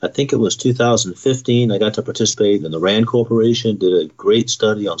 I think it was 2015. I got to participate in the RAND Corporation, did a great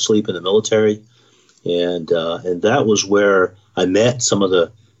study on sleep in the military. And that was where I met some of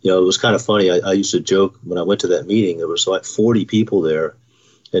the, it was kind of funny. I used to joke when I went to that meeting, there was like 40 people there,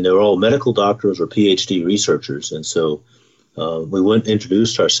 and they were all medical doctors or PhD researchers. And so we went and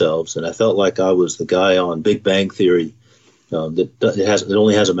introduced ourselves, and I felt like I was the guy on Big Bang Theory that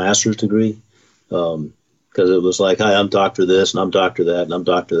only has a master's degree, because it was like, hi, I'm Doctor this, and I'm Doctor that, and I'm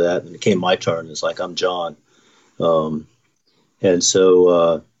Doctor that, and it came my turn. It's like, I'm John. And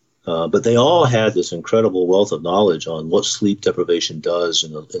so, but they all had this incredible wealth of knowledge on what sleep deprivation does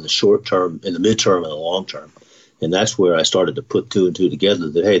in the short term, in the midterm, and the long term. And that's where I started to put 2 and 2 together,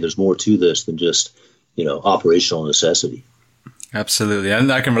 that, hey, there's more to this than just, operational necessity. Absolutely.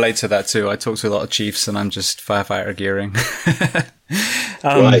 And I can relate to that too. I talk to a lot of chiefs and I'm just firefighter gearing.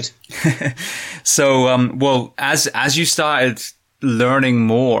 Right. So, well, as you started learning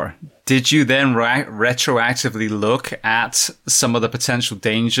more, did you then retroactively look at some of the potential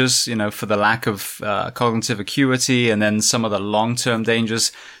dangers, for the lack of cognitive acuity, and then some of the long-term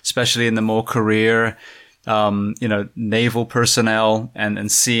dangers, especially in the more career naval personnel,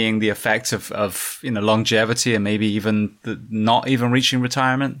 and seeing the effect of longevity and maybe even not even reaching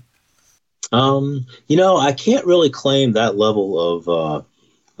retirement? I can't really claim that level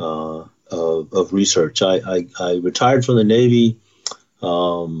of research. I retired from the Navy.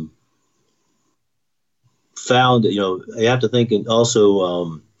 Found that, you have to think, and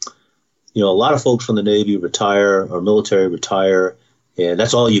also, a lot of folks from the Navy retire or military retire, and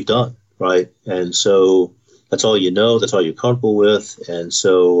that's all you've done. right? And so that's all you know, that's all you're comfortable with. And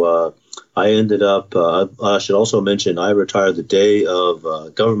so I ended up, I should also mention, I retired the day of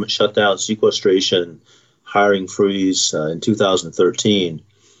government shutdown, sequestration, hiring freeze in 2013.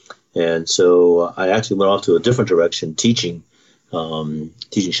 And so I actually went off to a different direction, teaching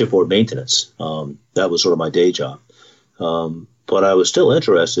shipboard maintenance. That was sort of my day job. But I was still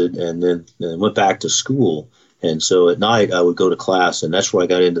interested, and then went back to school. And so at night I would go to class, and that's where I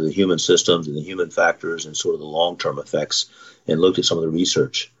got into the human systems and the human factors and sort of the long-term effects, and looked at some of the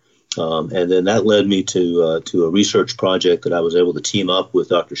research. And then that led me to a research project that I was able to team up with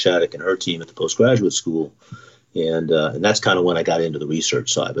Dr. Shattuck and her team at the postgraduate school. And that's kind of when I got into the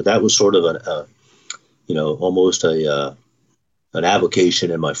research side. But that was sort of almost an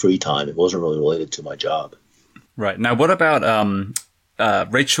avocation in my free time. It wasn't really related to my job. Right. Now, what about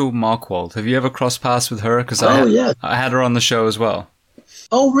Rachel Marquardt? Have you ever crossed paths with her? Because yeah. I had her on the show as well.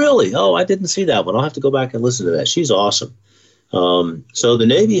 Oh, really? Oh, I didn't see that one. I'll have to go back and listen to that. She's awesome. So the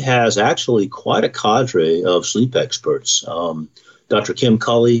Navy has actually quite a cadre of sleep experts. Dr. Kim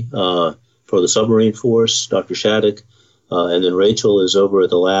Cully for the submarine force, Dr. Shattuck, and then Rachel is over at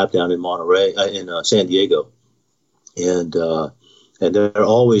the lab down in Monterey, in San Diego. And they're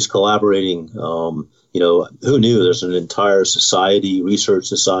always collaborating. Who knew there's an entire society, research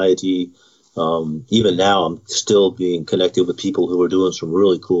society. Even now, I'm still being connected with people who are doing some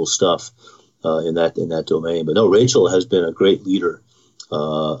really cool stuff in that domain. But no, Rachel has been a great leader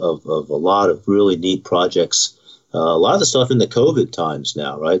of a lot of really neat projects. A lot of the stuff in the COVID times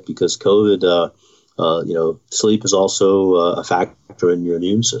now, right? Because COVID, sleep is also a factor in your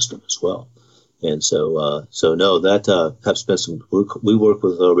immune system as well. And so no, that have spent some. We work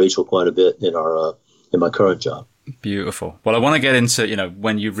with Rachel quite a bit in my current job. Beautiful. Well, I want to get into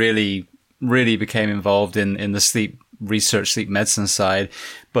when you really became involved in the sleep research, sleep medicine side.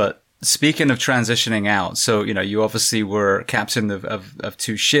 But speaking of transitioning out, so you obviously were captain of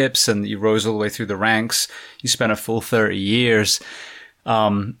two ships, and you rose all the way through the ranks. You spent a full 30 years.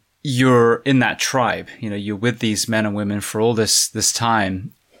 You're in that tribe. You're with these men and women for all this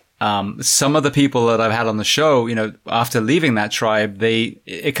time. Some of the people that I've had on the show, after leaving that tribe,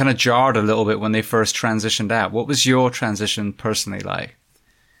 it kind of jarred a little bit when they first transitioned out. What was your transition personally like?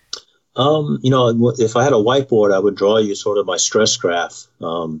 If I had a whiteboard, I would draw you sort of my stress graph.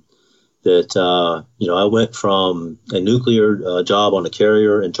 I went from a nuclear job on a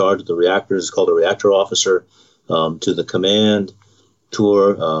carrier in charge of the reactors, called a reactor officer, to the command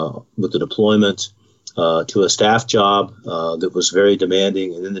tour with the deployment. To a staff job that was very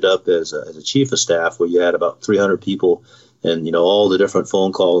demanding, and ended up as a chief of staff where you had about 300 people, and all the different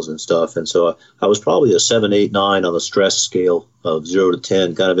phone calls and stuff. And so I was probably a 7, 8, 9 on the stress scale of 0 to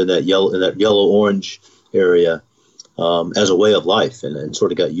 10, kind of in that yellow orange area as a way of life, and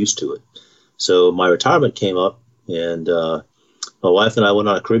sort of got used to it. So my retirement came up, and my wife and I went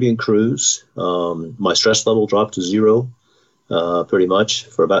on a Caribbean cruise. My stress level dropped to 0 pretty much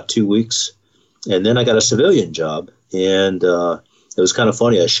for about 2 weeks. And then I got a civilian job, and it was kind of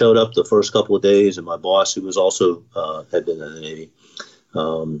funny. I showed up the first couple of days, and my boss, who was also had been in the Navy,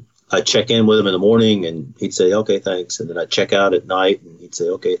 I'd check in with him in the morning, and he'd say, "Okay, thanks." And then I'd check out at night, and he'd say,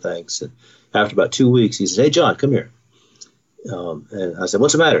 "Okay, thanks." And after about 2 weeks, he said, "Hey, John, come here." And I said,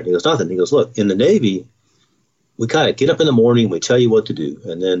 "What's the matter?" And he goes, "Nothing." He goes, "Look, in the Navy, we kind of get up in the morning, we tell you what to do,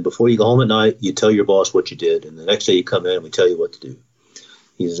 and then before you go home at night, you tell your boss what you did, and the next day you come in and we tell you what to do."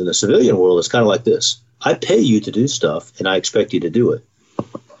 He says, "In the civilian world, it's kind of like this. I pay you to do stuff, and I expect you to do it.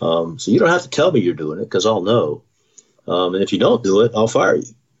 So you don't have to tell me you're doing it, because I'll know. And if you don't do it, I'll fire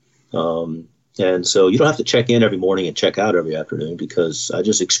you. And so you don't have to check in every morning and check out every afternoon, because I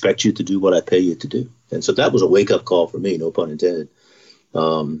just expect you to do what I pay you to do." And so that was a wake-up call for me, no pun intended.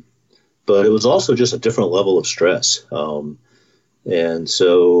 But it was also just a different level of stress. And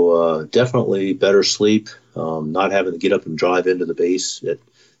so definitely better sleep, not having to get up and drive into the base at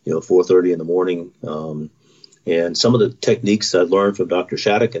 4:30 in the morning. And some of the techniques I learned from Dr.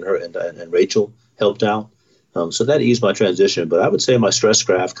 Shattuck and her and Rachel helped out. So that eased my transition. But I would say my stress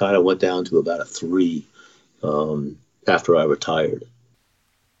graph kind of went down to about a 3 after I retired.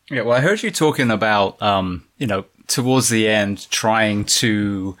 Yeah, well, I heard you talking about, towards the end, trying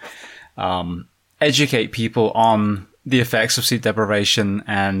to educate people on the effects of sleep deprivation.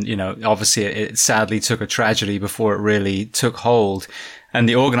 And, obviously it sadly took a tragedy before it really took hold. And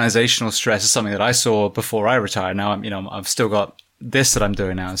the organizational stress is something that I saw before I retired. Now I've still got this that I'm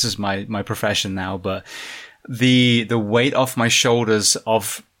doing now. This is my profession now, but the weight off my shoulders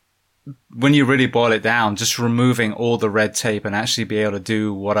of, when you really boil it down, just removing all the red tape and actually be able to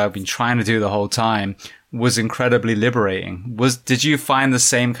do what I've been trying to do the whole time was incredibly liberating. Did you find the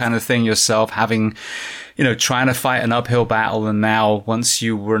same kind of thing yourself, having, trying to fight an uphill battle, and now once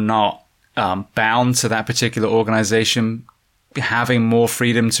you were not bound to that particular organization, having more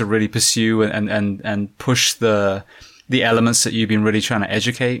freedom to really pursue and push the elements that you've been really trying to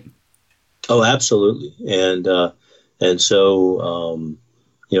educate? Oh, absolutely. And so,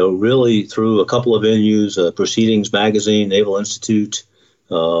 really through a couple of venues, Proceedings Magazine, Naval Institute,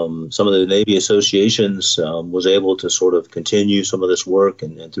 some of the Navy associations, was able to sort of continue some of this work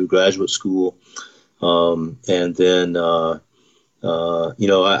and through graduate school. And then, I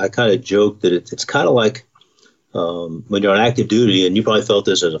kind of joke that it's kind of like when you're on active duty, and you probably felt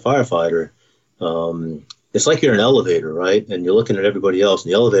this as a firefighter, it's like you're in an elevator, right? And you're looking at everybody else,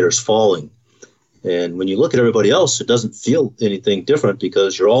 and the elevator's falling. And when you look at everybody else, it doesn't feel anything different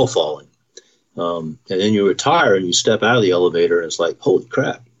because you're all falling. And then you retire and you step out of the elevator, and it's like, holy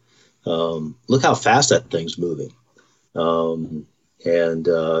crap, look how fast that thing's moving. And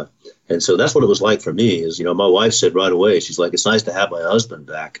so that's what it was like for me is, my wife said right away, she's like, it's nice to have my husband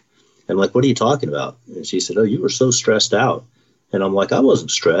back. And I'm like, what are you talking about? And she said, oh, you were so stressed out. And I'm like, I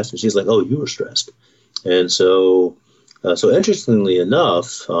wasn't stressed. And she's like, oh, you were stressed. And so interestingly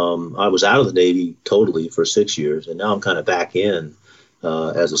enough, I was out of the Navy totally for 6 years, and now I'm kind of back in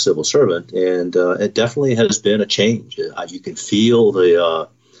as a civil servant. And it definitely has been a change. You can feel the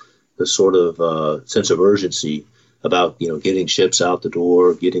sort of sense of urgency about, getting ships out the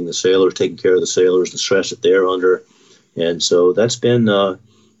door, getting the sailors, taking care of the sailors, the stress that they're under. And so that's been, I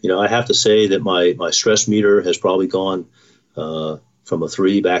have to say that my stress meter has probably gone from a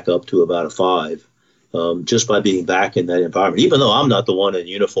 3 back up to about a 5. Just by being back in that environment, even though I'm not the one in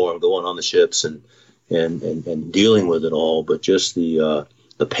uniform going on the ships and dealing with it all, but just the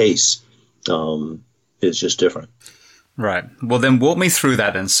pace is just different. Right. Well, then walk me through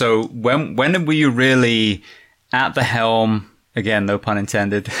that then. So when were you really at the helm, again, no pun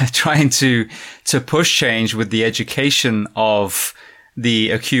intended, trying to push change with the education of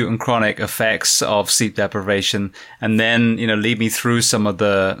the acute and chronic effects of sleep deprivation, and then, lead me through some of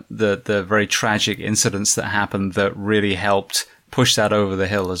the very tragic incidents that happened that really helped push that over the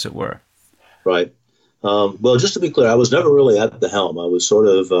hill, as it were? Right. Well, just to be clear, I was never really at the helm. I was sort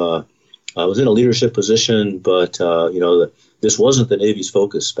of, I was in a leadership position, but, this wasn't the Navy's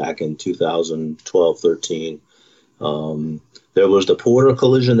focus back in 2012, 13. There was the Porter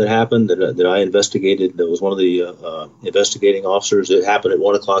collision that happened that I investigated. That was one of the investigating officers. It happened at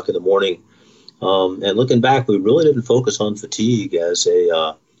 1 o'clock in the morning. And looking back, we really didn't focus on fatigue as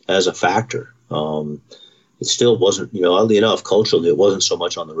a factor. It still wasn't, oddly enough, culturally, it wasn't so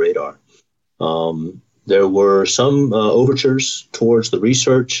much on the radar. There were some overtures towards the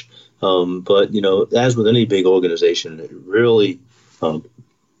research, but as with any big organization,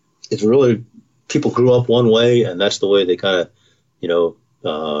 it's really people grew up one way, and that's the way they kind of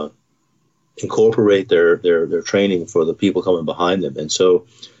incorporate their training for the people coming behind them. And so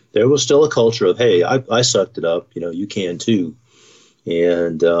there was still a culture of, hey, I sucked it up, you can too.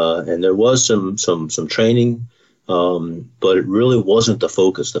 And there was some training, but it really wasn't the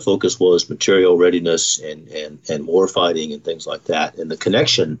focus. The focus was material readiness and war fighting and things like that. And the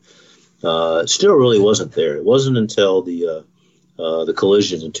connection still really wasn't there. It wasn't until the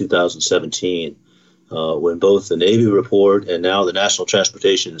collisions in 2017 when both the Navy report and now the National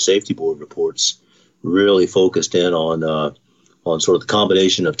Transportation and Safety Board reports really focused in on sort of the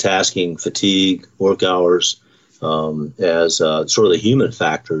combination of tasking, fatigue, work hours as sort of the human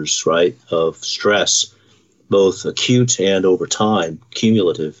factors, right, of stress, both acute and over time,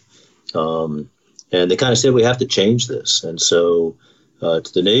 cumulative. And they kind of said we have to change this. And so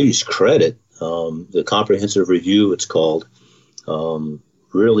to the Navy's credit, the comprehensive review, it's called,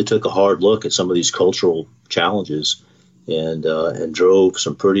 really took a hard look at some of these cultural challenges and drove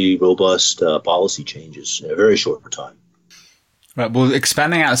some pretty robust policy changes in a very short time. Right. Well,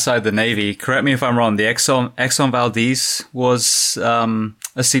 expanding outside the Navy, correct me if I'm wrong, the Exxon Valdez was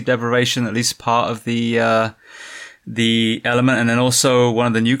a sleep deprivation, at least part of the element, and then also one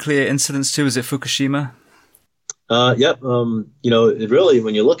of the nuclear incidents too. Is it Fukushima? Yep. It really,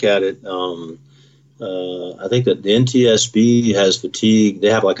 when you look at it, I think that the NTSB has fatigue. They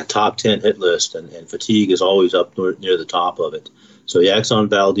have like a top 10 hit list, and fatigue is always up near the top of it. So the Exxon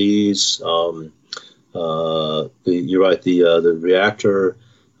Valdez, you're right, the reactor,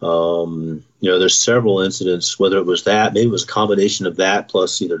 there's several incidents, whether it was that, maybe it was a combination of that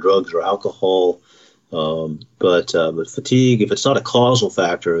plus either drugs or alcohol. But fatigue, if it's not a causal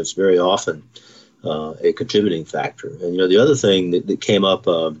factor, it's very often a contributing factor. And, the other thing that came up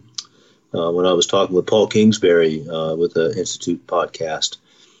when I was talking with Paul Kingsbury with the Institute podcast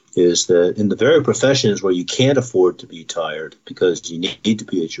is that in the very professions where you can't afford to be tired because you need to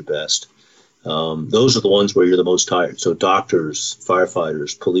be at your best, those are the ones where you're the most tired. So doctors,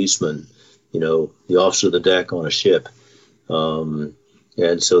 firefighters, policemen, the officer of the deck on a ship.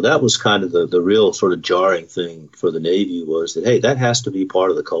 And so that was kind of the real sort of jarring thing for the Navy, was that, hey, that has to be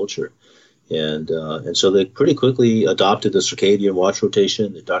part of the culture. And so they pretty quickly adopted the circadian watch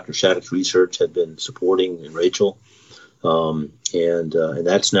rotation that Dr. Shattuck's research had been supporting in Rachel. And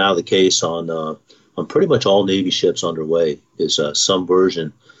that's now the case on pretty much all Navy ships underway, is some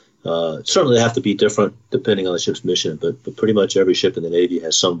version. Certainly they have to be different depending on the ship's mission, but pretty much every ship in the Navy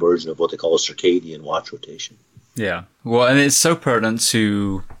has some version of what they call a circadian watch rotation. Yeah. Well, and it's so pertinent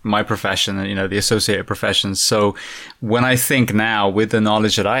to my profession and, the associated professions. So when I think now with the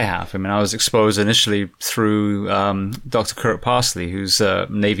knowledge that I have, I was exposed initially through Dr. Kirk Parsley, who's a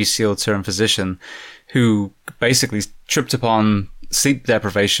Navy SEAL turned physician, who basically tripped upon sleep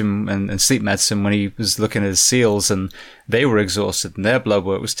deprivation and sleep medicine when he was looking at his SEALs, and they were exhausted and their blood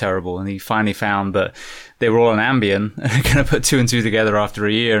work was terrible. And he finally found that they were all on Ambien, and kind of put two and two together after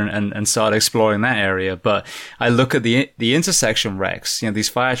a year and started exploring that area. But I look at the intersection wrecks, these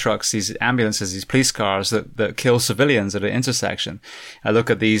fire trucks, these ambulances, these police cars that kill civilians at an intersection. I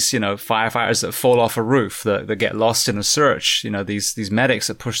look at these, firefighters that fall off a roof, that get lost in a search, these medics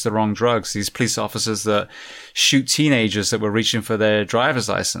that push the wrong drugs, these police officers that shoot teenagers that were reaching for their driver's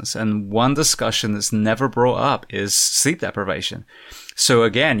license. And one discussion that's never brought up is sleep deprivation. So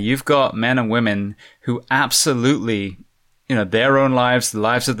again, you've got men and women who absolutely, their own lives, the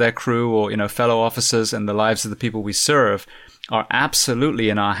lives of their crew or, fellow officers, and the lives of the people we serve are absolutely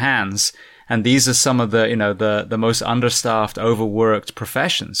in our hands. And these are some of the, the most understaffed, overworked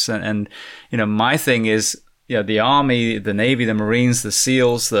professions. And my thing is, the Army, the Navy, the Marines, the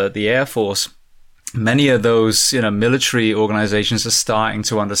SEALs, the Air Force, many of those, military organizations are starting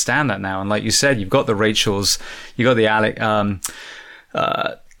to understand that now. And like you said, you've got the Rachels, you've got the Alison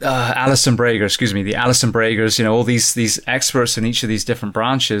Brager, the Alison Bragers, all these experts in each of these different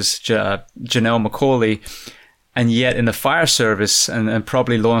branches, Janelle McCauley. And yet in the fire service and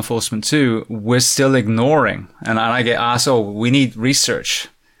probably law enforcement too, we're still ignoring. And I get asked, we need research.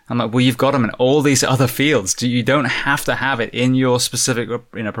 I'm like, well, you've got them in all these other fields. You don't have to have it in your specific,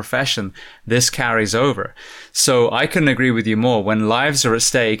 profession. This carries over. So I couldn't agree with you more. When lives are at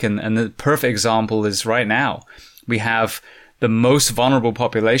stake, and the perfect example is right now, we have the most vulnerable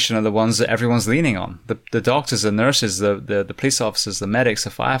population are the ones that everyone's leaning on. The doctors, the nurses, the police officers, the medics, the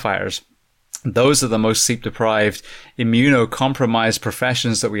firefighters. Those are the most sleep-deprived, immunocompromised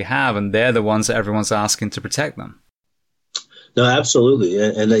professions that we have, and they're the ones that everyone's asking to protect them. No, absolutely.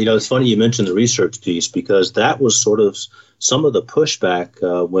 And it's funny you mentioned the research piece, because that was sort of some of the pushback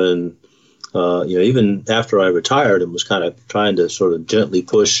when, even after I retired and was kind of trying to sort of gently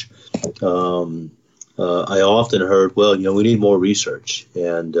push, I often heard, well, we need more research.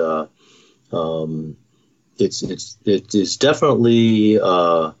 And it's definitely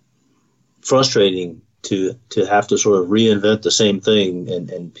frustrating to have to sort of reinvent the same thing,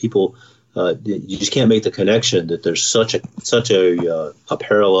 and people, you just can't make the connection that there's such a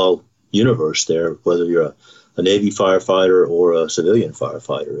parallel universe there, whether you're a Navy firefighter or a civilian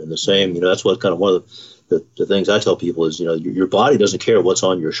firefighter. And the same, that's what kind of one of the things I tell people is, your body doesn't care what's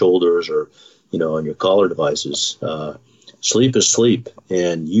on your shoulders or, on your collar devices. Sleep is sleep,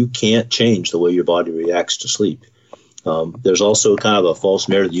 and you can't change the way your body reacts to sleep. There's also kind of a false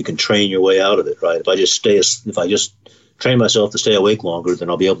narrative you can train your way out of it, right? If I just train myself to stay awake longer, then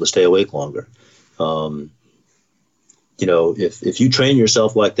I'll be able to stay awake longer. If you train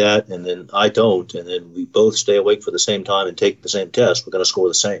yourself like that, and then I don't, and then we both stay awake for the same time and take the same test, we're going to score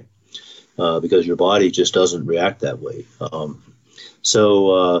the same, because your body just doesn't react that way.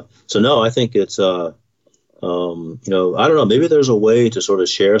 So no, I think it's, I don't know, maybe there's a way to sort of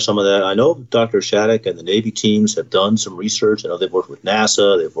share some of that. I know Dr. Shattuck and the Navy teams have done some research. I know they've worked with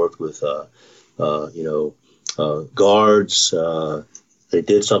NASA, they've worked with, guards. They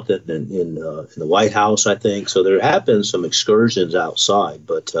did something in the White House, I think. So there have been some excursions outside,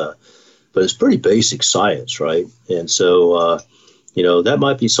 but it's pretty basic science, right? And so, that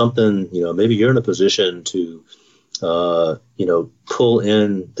might be something, maybe you're in a position to, pull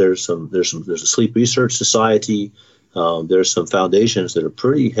in. There's a Sleep Research Society. There's some foundations that are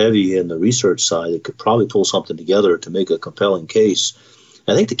pretty heavy in the research side that could probably pull something together to make a compelling case.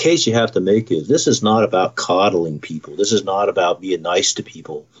 I think the case you have to make is this is not about coddling people. This is not about being nice to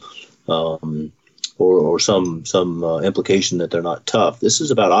people, or some implication that they're not tough. This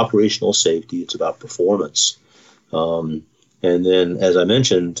is about operational safety. It's about performance. And then, as I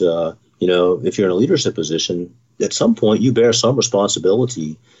mentioned, if you're in a leadership position, at some point you bear some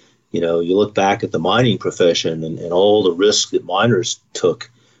responsibility You look back at the mining profession and all the risks that miners took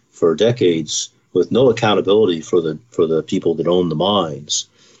for decades with no accountability for the people that own the mines.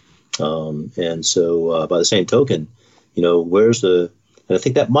 And so by the same token, and I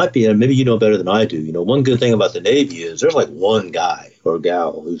think that might be, and maybe you know better than I do, one good thing about the Navy is there's like one guy or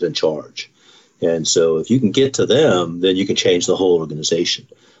gal who's in charge. And so if you can get to them, then you can change the whole organization.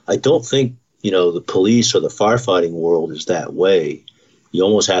 I don't think, the police or the firefighting world is that way. You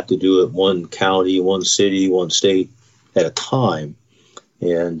almost have to do it one county, one city, one state at a time.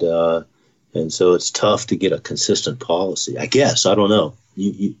 And so it's tough to get a consistent policy, I guess. I don't know.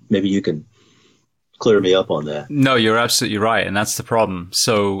 Maybe you can clear me up on that. No, you're absolutely right. And that's the problem.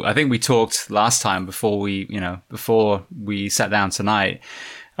 So I think we talked last time before we sat down tonight.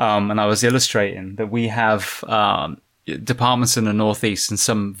 And I was illustrating that we have departments in the Northeast and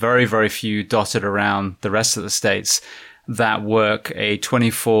some very, very few dotted around the rest of the states that work a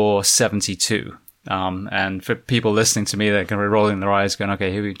 24/72. And for people listening to me, they're going to be rolling their eyes going,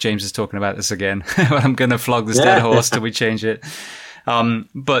 okay, James is talking about this again. I'm going to flog this dead horse till we change it.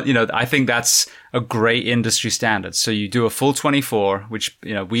 But, I think that's a great industry standard. So you do a full 24, which,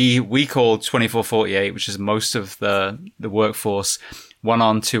 we call 24/48, which is most of the workforce, 1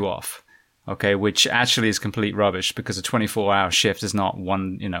 on, 2 off. Okay. Which actually is complete rubbish because a 24-hour shift is not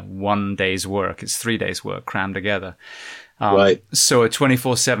one day's work. It's 3 days work crammed together. Right. So a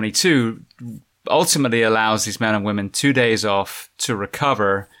 24/72 ultimately allows these men and women 2 days off to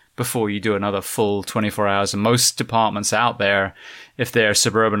recover before you do another full 24 hours. And most departments out there, if they're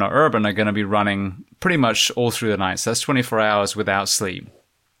suburban or urban, are going to be running pretty much all through the night. So that's 24 hours without sleep.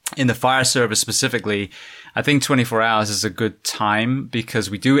 In the fire service specifically, I think 24 hours is a good time because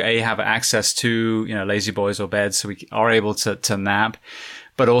we do have access to, lazy boys or beds. So we are able to nap.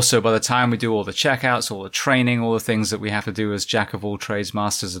 But also by the time we do all the checkouts, all the training, all the things that we have to do as jack of all trades,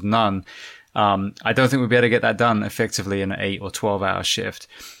 masters of none, I don't think we'll be able to get that done effectively in an 8 or 12 hour shift.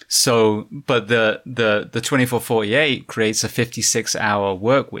 So, but the 24/48 creates a 56-hour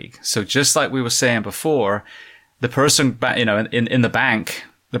work week. So just like we were saying before, the person, in the bank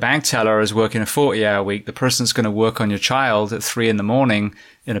teller is working a 40-hour week. The person that's going to work on your child at 3 a.m.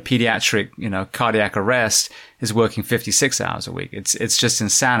 in a pediatric, cardiac arrest is working 56 hours a week. It's just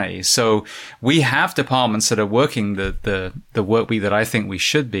insanity. So we have departments that are working the work week that I think we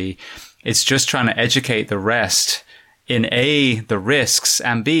should be. It's just trying to educate the rest in A, the risks,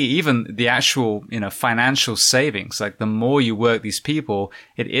 and B, even the actual, financial savings. Like the more you work these people,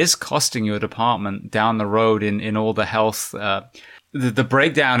 it is costing your department down the road in all the health, the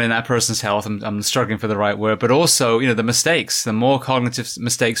breakdown in that person's health. I'm struggling for the right word, but also, the mistakes. The more cognitive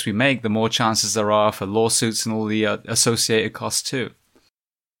mistakes we make, the more chances there are for lawsuits and all the associated costs too.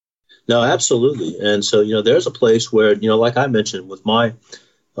 No, absolutely. And so, there's a place where, like I mentioned with my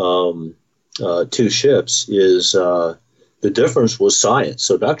 2 ships is the difference was science.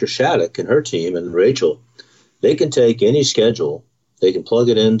 So Dr. Shattuck and her team and Rachel, they can take any schedule, they can plug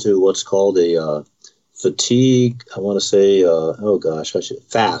it into what's called a fatigue, I want to say,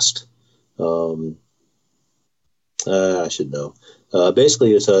 fast. I should know.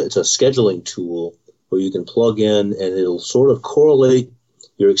 Basically, it's a scheduling tool where you can plug in and it'll sort of correlate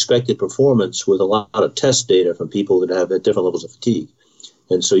your expected performance with a lot of test data from people that have different levels of fatigue.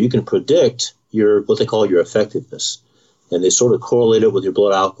 And so you can predict what they call your effectiveness, and they sort of correlate it with your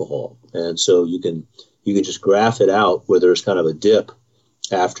blood alcohol. And so you can just graph it out where there's kind of a dip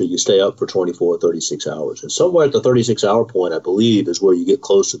after you stay up for 24 or 36 hours. And somewhere at the 36-hour point, I believe, is where you get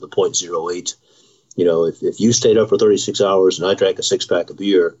close to the 0.08. If you stayed up for 36 hours and I drank a 6-pack of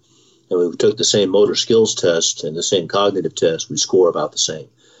beer and we took the same motor skills test and the same cognitive test, we score about the same.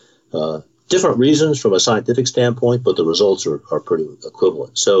 Different reasons from a scientific standpoint, but the results are pretty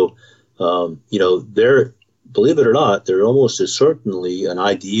equivalent. So, believe it or not, there almost is certainly an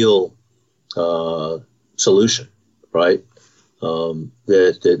ideal solution, right?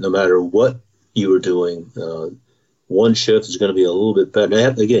 That no matter what you were doing, one shift is going to be a little bit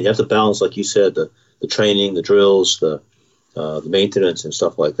better. You have to balance, like you said, the training, the drills, the maintenance and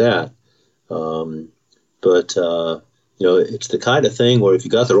stuff like that. It's the kind of thing where if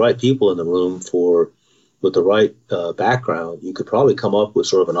you got the right people in the room with the right background, you could probably come up with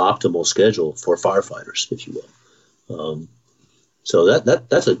sort of an optimal schedule for firefighters, if you will. So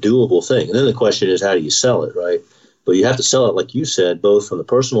that's a doable thing. And then the question is, how do you sell it, right? But you have to sell it, like you said, both from the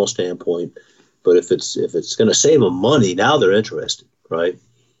personal standpoint, but if it's going to save them money, now they're interested, right?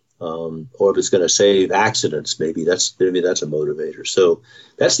 Or if it's going to save accidents, maybe that's a motivator. So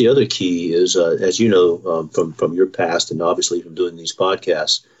that's the other key is, as you know, from your past and obviously from doing these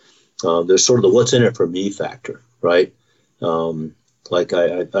podcasts, there's sort of the what's in it for me factor, right? Like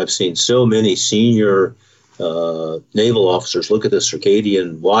I've seen so many senior naval officers look at the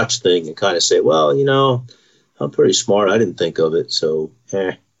circadian watch thing and kind of say, well, I'm pretty smart. I didn't think of it. So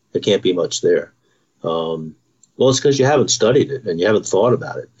there can't be much there. Well, it's because you haven't studied it and you haven't thought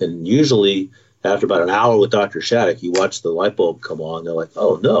about it. And usually after about an hour with Dr. Shattuck, you watch the light bulb come on. They're like,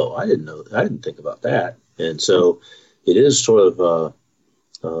 oh, no, I didn't know. I didn't think about that. And so it is sort of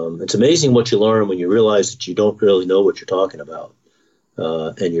it's amazing what you learn when you realize that you don't really know what you're talking about.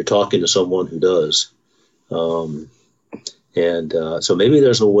 And you're talking to someone who does. So maybe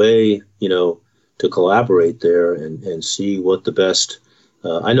there's a way, to collaborate there and see what the best.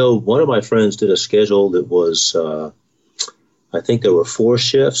 I know one of my friends did a schedule that was, I think there were 4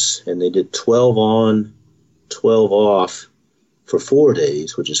 shifts, and they did 12 on, 12 off for 4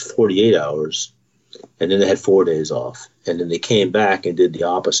 days, which is 48 hours. And then they had 4 days off. And then they came back and did the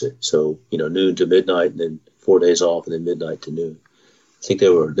opposite. So, noon to midnight, and then 4 days off, and then midnight to noon. I think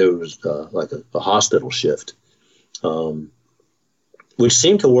there was like a hospital shift, which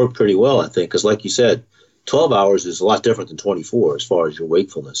seemed to work pretty well, I think, because like you said, 12 hours is a lot different than 24 as far as your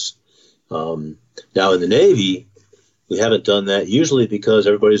wakefulness. Now, in the Navy, we haven't done that, usually because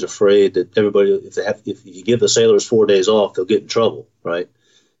everybody's afraid that if you give the sailors 4 days off, they'll get in trouble, right?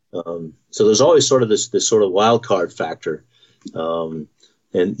 So there's always sort of this sort of wild card factor. And,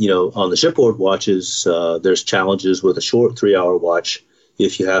 on the shipboard watches, there's challenges with a short 3-hour watch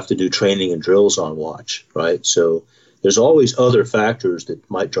if you have to do training and drills on watch, right? So there's always other factors that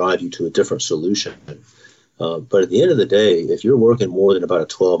might drive you to a different solution. But at the end of the day, if you're working more than about a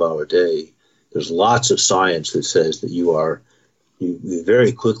 12-hour day, there's lots of science that says that you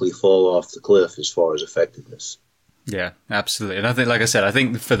very quickly fall off the cliff as far as effectiveness. Yeah, absolutely. And I think, like I said, I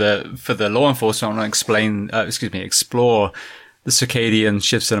think for the law enforcement, I want to explore the circadian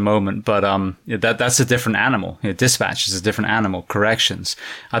shifts in a moment, but that's a different animal. Dispatch is a different animal. Corrections.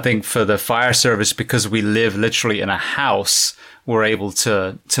 I think for the fire service, because we live literally in a house, we're able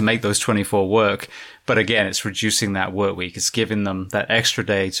to make those 24 work. But again, it's reducing that work week. It's giving them that extra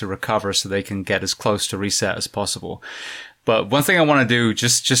day to recover so they can get as close to reset as possible. But one thing I want to do,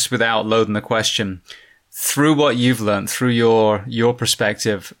 just without loading the question, through what you've learned, through your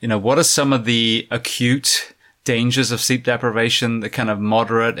perspective, what are some of the acute dangers of sleep deprivation, the kind of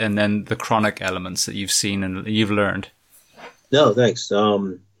moderate, and then the chronic elements that you've seen and you've learned? No, thanks.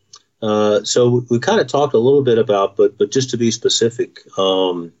 So we kind of talked a little bit about, but just to be specific,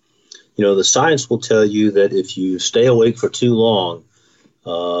 the science will tell you that if you stay awake for too long,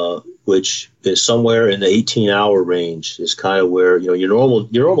 which is somewhere in the 18-hour range, is kind of where you're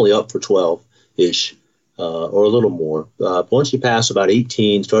normally up for 12-ish or a little more. Once you pass about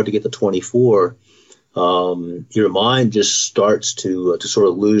 18, start to get to 24. Your mind just starts to sort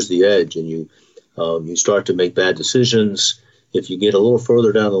of lose the edge, and you start to make bad decisions. If you get a little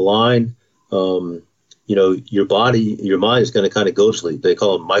further down the line, your mind is going to kind of go to sleep. They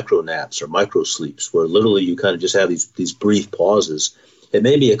call them micro naps or micro sleeps, where literally you kind of just have these brief pauses. It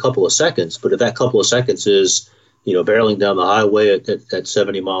may be a couple of seconds, but if that couple of seconds is, barreling down the highway at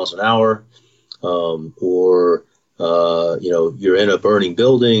 70 miles an hour, or you're in a burning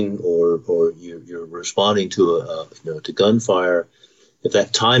building, or you're responding to to gunfire. If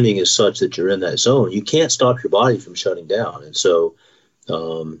that timing is such that you're in that zone, you can't stop your body from shutting down. And so,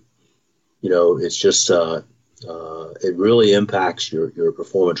 it's just it really impacts your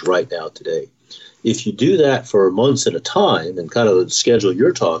performance right now today. If you do that for months at a time, and kind of the schedule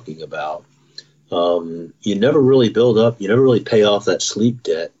you're talking about, you never really build up, you never really pay off that sleep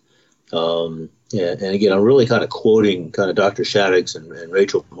debt. And again, I'm really kind of quoting kind of Dr. Shattuck's and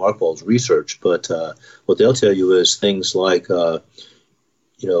Rachel Markwald's research, but what they'll tell you is things like,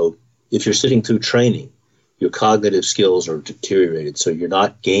 if you're sitting through training, your cognitive skills are deteriorated, so you're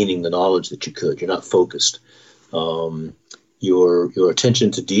not gaining the knowledge that you could. You're not focused. Your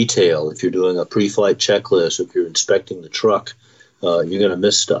attention to detail, if you're doing a pre-flight checklist, if you're inspecting the truck, you're going to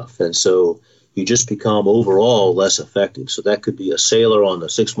miss stuff. And so you just become overall less effective. So that could be a sailor on a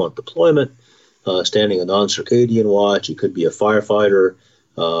 6-month deployment, standing a non-circadian watch. It could be a firefighter,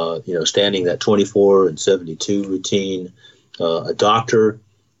 standing that 24 and 72 routine, a doctor.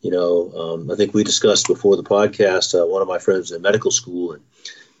 I think we discussed before the podcast, one of my friends in medical school,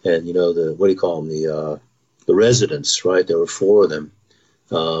 and the, what do you call them, the residents, right? There were 4 of them.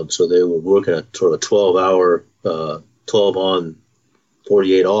 So they were working a sort of 12-hour, 12 on,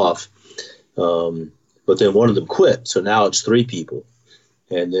 48 off. But then one of them quit. So now it's 3 people.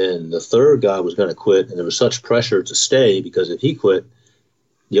 And then the third guy was going to quit, and there was such pressure to stay because if he quit,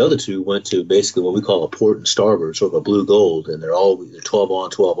 the other 2 went to basically what we call a port and starboard, sort of a blue gold, and they're all either 12 on,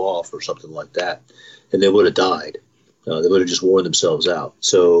 12 off or something like that. And they would have died. They would have just worn themselves out.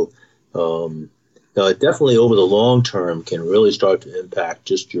 So it definitely over the long term can really start to impact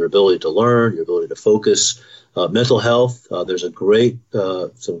just your ability to learn, your ability to focus. Mental health, there's some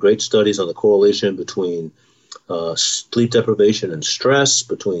great studies on the correlation between sleep deprivation and stress,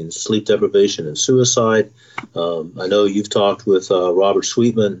 between sleep deprivation and suicide. I know you've talked with Robert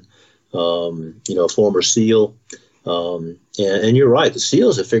Sweetman, former SEAL. And you're right, the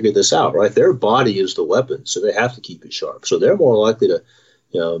SEALs have figured this out, right? Their body is the weapon, so they have to keep it sharp. So they're more likely to,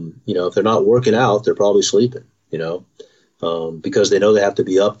 if they're not working out, they're probably sleeping, because they know they have to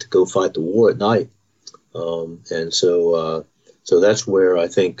be up to go fight the war at night. And so that's where I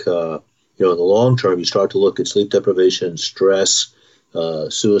think, in the long term, you start to look at sleep deprivation, stress,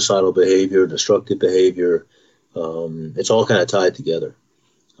 suicidal behavior, destructive behavior. It's all kind of tied together.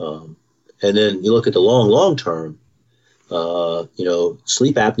 And then you look at the long term,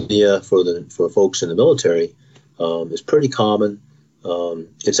 sleep apnea for folks in the military is pretty common.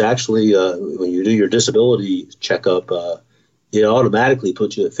 It's actually, when you do your disability checkup, it automatically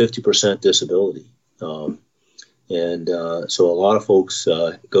puts you at 50% disability. So a lot of folks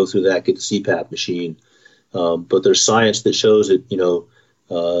go through that, get the CPAP machine. But there's science that shows that,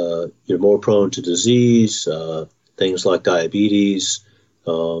 you're more prone to disease, things like diabetes,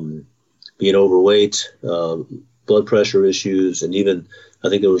 being overweight, blood pressure issues, and even I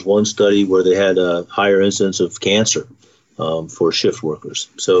think there was one study where they had a higher incidence of cancer for shift workers.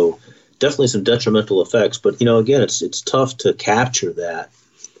 So definitely some detrimental effects. But, again, it's tough to capture that.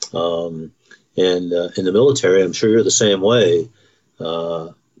 And in the military, I'm sure you're the same way.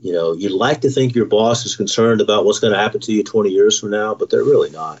 You'd like to think your boss is concerned about what's going to happen to you 20 years from now, but they're really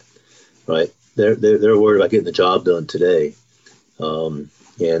not, right? They're worried about getting the job done today.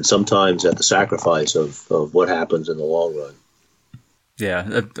 And sometimes at the sacrifice of what happens in the long run.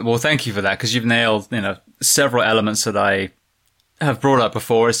 Yeah. Well, thank you for that, because you've nailed, several elements that I have brought up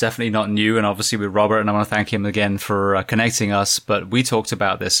before. It's definitely not new. And obviously with Robert, and I want to thank him again for connecting us, but we talked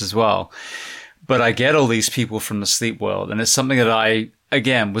about this as well. But I get all these people from the sleep world, and it's something that I,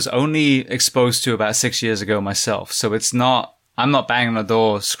 again, was only exposed to about 6 years ago myself. So I'm not banging the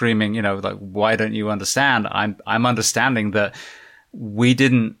door screaming, why don't you understand? I'm understanding that we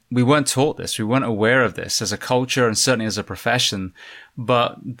weren't taught this. We weren't aware of this as a culture and certainly as a profession.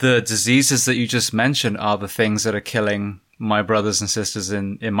 But the diseases that you just mentioned are the things that are killing my brothers and sisters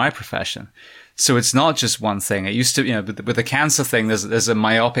in my profession. So it's not just one thing. It used to, with the cancer thing, there's a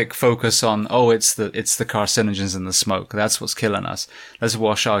myopic focus on, it's the carcinogens in the smoke. That's what's killing us. Let's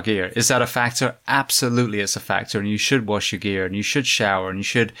wash our gear. Is that a factor? Absolutely, it's a factor. And you should wash your gear, and you should shower, and you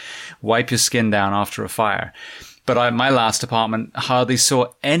should wipe your skin down after a fire. But my last department hardly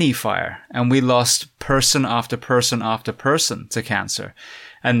saw any fire, and we lost person after person after person to cancer.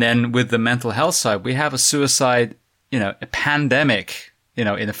 And then with the mental health side, we have a suicide, a pandemic, in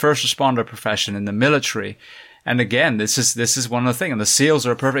the first responder profession, in the military. And again, this is one of the things. And the SEALs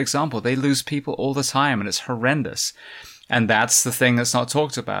are a perfect example. They lose people all the time, and it's horrendous. And that's the thing that's not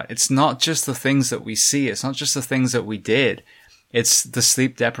talked about. It's not just the things that we see. It's not just the things that we did. It's the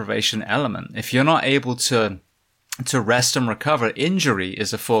sleep deprivation element. If you're not able to rest and recover, injury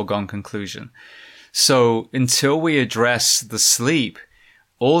is a foregone conclusion. So until we address the sleep,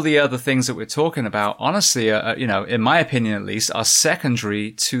 all the other things that we're talking about, honestly, in my opinion at least, are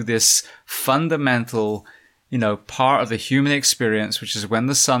secondary to this fundamental, part of the human experience, which is when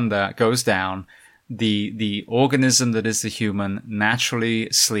the sun goes down, the organism that is the human naturally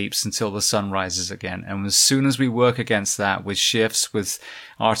sleeps until the sun rises again. And as soon as we work against that with shifts, with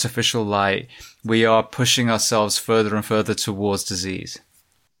artificial light, we are pushing ourselves further and further towards disease.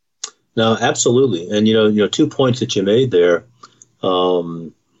 No, absolutely. And, 2 points that you made there.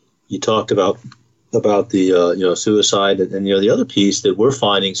 You talked about the, suicide and, the other piece that we're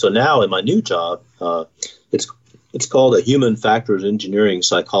finding. So now in my new job, it's called a human factors engineering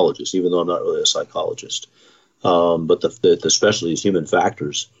psychologist, even though I'm not really a psychologist. But the specialty is human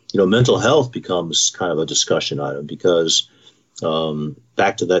factors. Mental health becomes kind of a discussion item because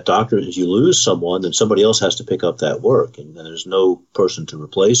back to that doctor, if you lose someone, then somebody else has to pick up that work, and there's no person to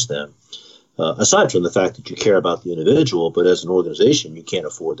replace them. Aside from the fact that you care about the individual, but as an organization, you can't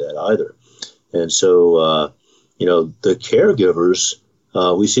afford that either. And so, the caregivers,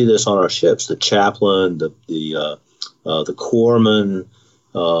 we see this on our ships, the chaplain, the corpsman,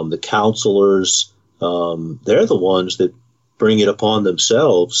 the counselors, they're the ones that bring it upon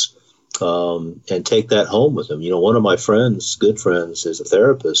themselves and take that home with them. One of my good friends, is a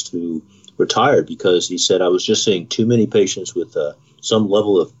therapist who retired because he said, I was just seeing too many patients with some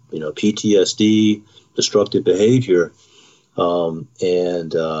level of, PTSD, destructive behavior,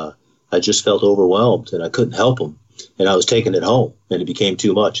 and I just felt overwhelmed and I couldn't help them. and I was taking it home, and it became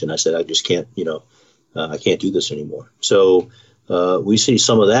too much. And I said, I just can't, I can't do this anymore. So we see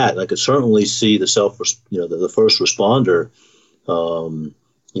some of that. And I could certainly see the the first responder.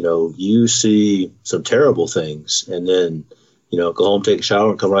 You see some terrible things, and then go home, take a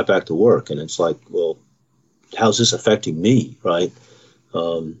shower, and come right back to work. And it's like, well, how's this affecting me, right?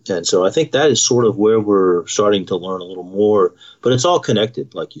 And so I think that is sort of where we're starting to learn a little more, but it's all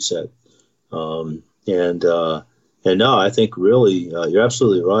connected, like you said. And no, I think really you're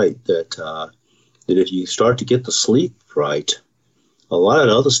absolutely right that if you start to get the sleep right, a lot of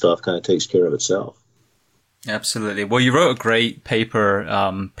the other stuff kind of takes care of itself. Absolutely. Well, you wrote a great paper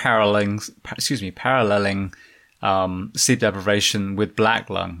paralleling sleep deprivation with black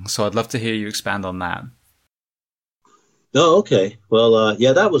lung. So I'd love to hear you expand on that. Oh, okay. Well,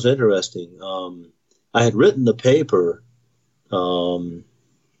 yeah, that was interesting. I had written the paper, and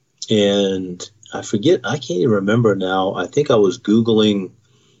I can't even remember now. I think I was Googling,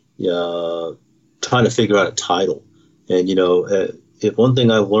 trying to figure out a title. And, if one thing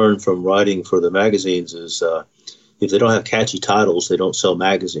I've learned from writing for the magazines is if they don't have catchy titles, they don't sell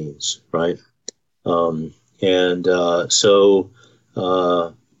magazines, right?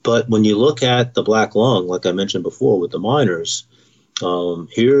 But when you look at the black lung, like I mentioned before with the miners,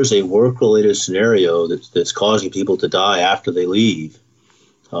 here's a work-related scenario that's causing people to die after they leave.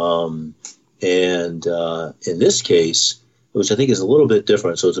 And in this case, which I think is a little bit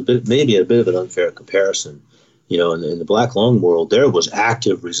different, so it's maybe a bit of an unfair comparison. In the black lung world, there was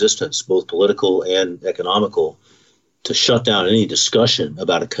active resistance, both political and economical, to shut down any discussion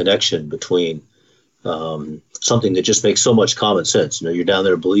about a connection between something that just makes so much common sense. You're down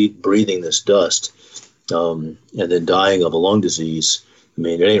there breathing this dust and then dying of a lung disease. I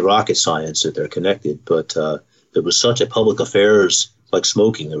mean, it ain't rocket science that they're connected, but there was such a public affairs, like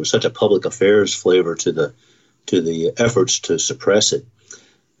smoking, there was such a public affairs flavor to the efforts to suppress it.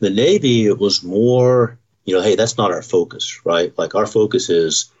 The Navy, it was more, hey, that's not our focus, right? Like our focus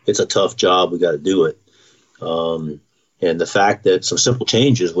is it's a tough job, we got to do it. And the fact that some simple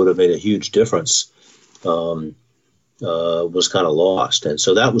changes would have made a huge difference was kind of lost. And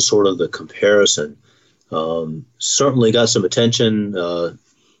so that was sort of the comparison. Certainly got some attention, but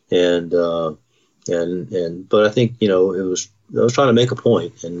I think, I was trying to make a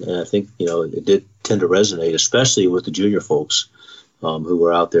point, and I think, it did tend to resonate, especially with the junior folks who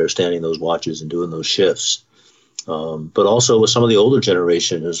were out there standing those watches and doing those shifts. But also with some of the older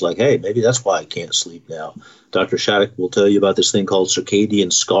generation, it was like, hey, maybe that's why I can't sleep now. Dr. Shattuck will tell you about this thing called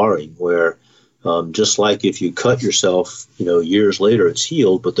circadian scarring, where just like if you cut yourself, years later, it's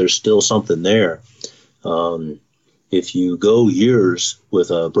healed, but there's still something there. If you go years with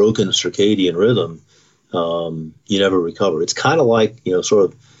a broken circadian rhythm, you never recover. It's kind of like,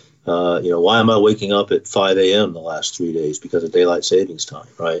 why am I waking up at 5 a.m. the last 3 days? Because of daylight savings time,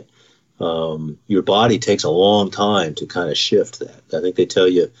 right? Your body takes a long time to kind of shift that. I think they tell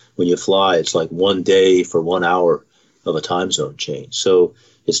you when you fly, it's like 1 day for 1 hour of a time zone change. So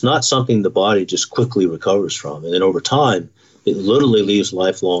it's not something the body just quickly recovers from. And then over time, it literally leaves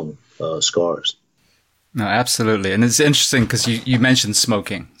lifelong scars. No, absolutely. And it's interesting because you mentioned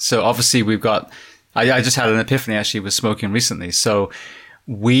smoking. So obviously I just had an epiphany actually with smoking recently. So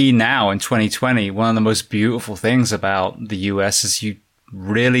we now in 2020, one of the most beautiful things about the US is you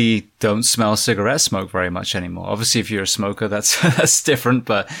really don't smell cigarette smoke very much anymore. Obviously, if you're a smoker, that's different.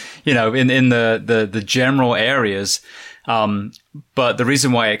 But in the general areas. But the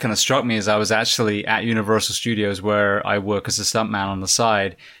reason why it kind of struck me is I was actually at Universal Studios where I work as a stuntman on the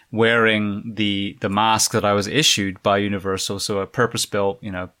side, wearing the mask that I was issued by Universal. So a purpose-built,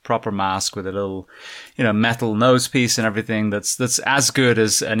 proper mask with a little, metal nose piece and everything. That's as good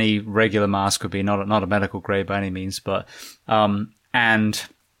as any regular mask would be. Not a medical grade by any means, but and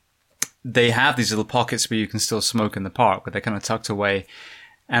they have these little pockets where you can still smoke in the park, but they're kind of tucked away.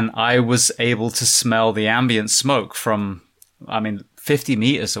 And I was able to smell the ambient smoke from, 50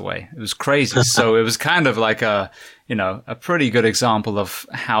 meters away. It was crazy. So it was kind of like a pretty good example of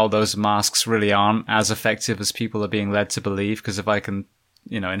how those masks really aren't as effective as people are being led to believe. Because if I can,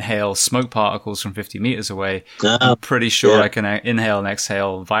 inhale smoke particles from 50 meters away, I'm pretty sure I can inhale and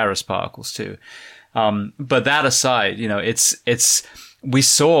exhale virus particles too. But that aside, we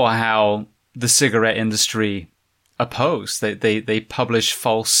saw how the cigarette industry opposed. They published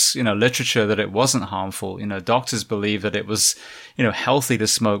false, literature that it wasn't harmful. Doctors believed that it was, healthy to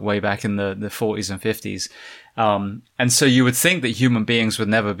smoke way back in the 40s and 50s. And so you would think that human beings would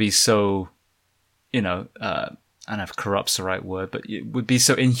never be so, I don't know if corrupt's the right word, but it would be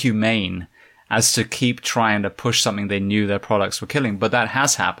so inhumane as to keep trying to push something they knew their products were killing. But that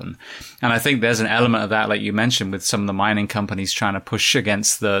has happened. And I think there's an element of that, like you mentioned, with some of the mining companies trying to push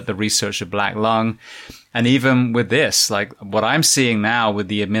against the research of black lung. And even with this, like what I'm seeing now with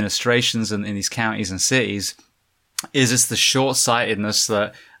the administrations in these counties and cities is it's the short-sightedness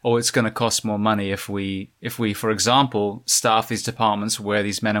that, oh, it's going to cost more money if we, for example, staff these departments where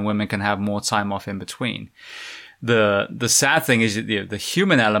these men and women can have more time off in between. The sad thing is the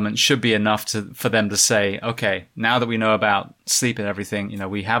human element should be enough for them to say, okay, now that we know about sleep and everything,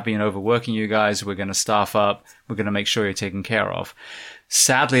 we have been overworking you guys. We're going to staff up. We're going to make sure you're taken care of.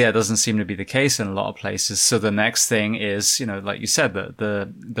 Sadly, that doesn't seem to be the case in a lot of places. So the next thing is, like you said,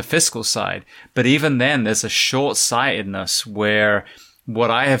 the fiscal side. But even then, there's a short-sightedness where what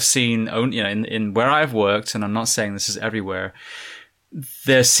I have seen, in where I've worked, and I'm not saying this is everywhere,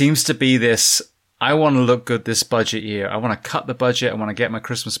 there seems to be this, I want to look good this budget year. I want to cut the budget. I want to get my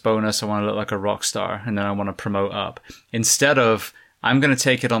Christmas bonus. I want to look like a rock star. And then I want to promote up. Instead of, I'm going to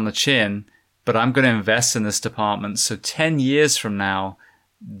take it on the chin, but I'm going to invest in this department. So 10 years from now,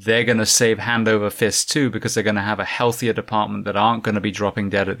 they're going to save hand over fist too, because they're going to have a healthier department that aren't going to be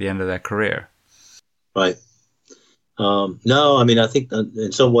dropping dead at the end of their career. Right. No, I mean, I think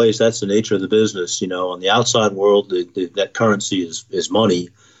in some ways that's the nature of the business. On the outside world, that currency is money.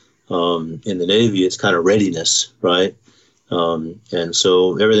 In the Navy, it's kind of readiness, right? And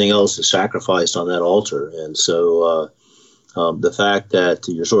so everything else is sacrificed on that altar. And so the fact that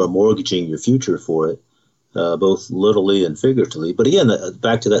you're sort of mortgaging your future for it, both literally and figuratively. But again,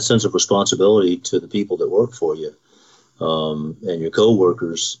 back to that sense of responsibility to the people that work for you and your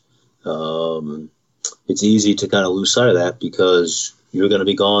coworkers. It's easy to kind of lose sight of that because you're going to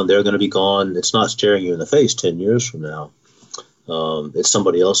be gone, they're going to be gone. It's not staring you in the face 10 years from now. It's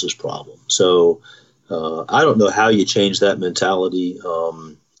somebody else's problem. So I don't know how you change that mentality.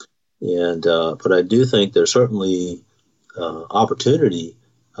 But I do think there's certainly opportunity.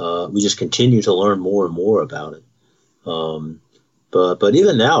 We just continue to learn more and more about it. But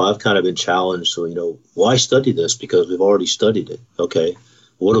even now, I've kind of been challenged. So, why study this? Because we've already studied it. Okay,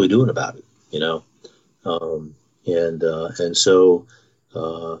 what are we doing about it? So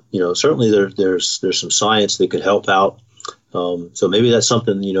certainly there's some science that could help out. So maybe that's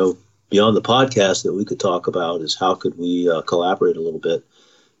something, beyond the podcast that we could talk about is how could we collaborate a little bit?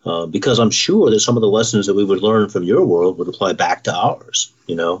 Because I'm sure that some of the lessons that we would learn from your world would apply back to ours.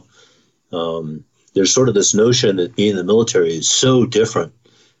 There's sort of this notion that being in the military is so different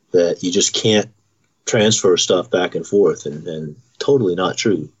that you just can't transfer stuff back and forth, and totally not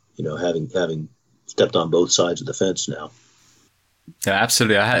true. Having stepped on both sides of the fence now. Yeah,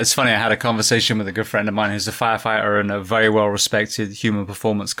 absolutely. It's funny. I had a conversation with a good friend of mine who's a firefighter and a very well-respected human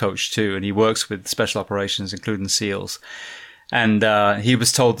performance coach too. And he works with special operations, including SEALs. And he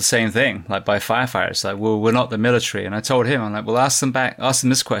was told the same thing, like by firefighters, like, well, we're not the military. And I told him, I'm like, well, ask them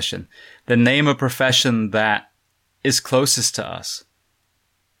this question. Then name a profession that is closest to us.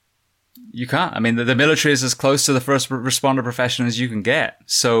 You can't. I mean, the military is as close to the first responder profession as you can get.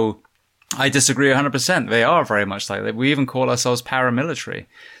 So I disagree 100%. They are very much like that. We even call ourselves paramilitary.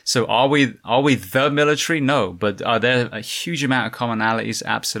 So are we the military? No. But are there a huge amount of commonalities?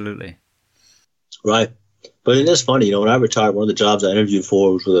 Absolutely. Right. But it is funny, when I retired, one of the jobs I interviewed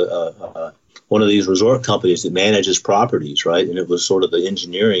for was with one of these resort companies that manages properties, right? And it was sort of the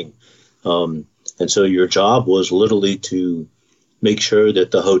engineering. And so your job was literally to make sure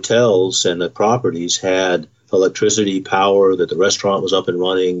that the hotels and the properties had electricity, power, that the restaurant was up and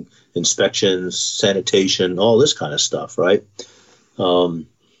running, inspections, sanitation, all this kind of stuff, right? I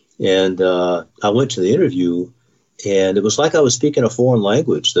went to the interview, and it was like I was speaking a foreign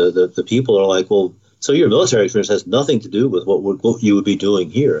language. The people are like, well, so your military experience has nothing to do with what you would be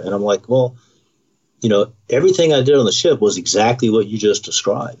doing here. And I'm like, well, everything I did on the ship was exactly what you just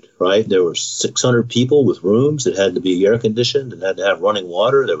described, right? There were 600 people with rooms that had to be air conditioned and had to have running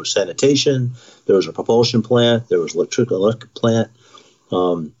water. There was sanitation. There was a propulsion plant. There was electric plant.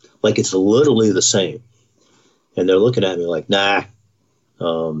 Like it's literally the same. And they're looking at me like, nah.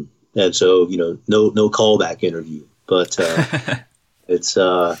 And so, no callback interview. But it's,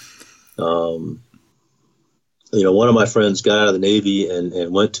 one of my friends got out of the Navy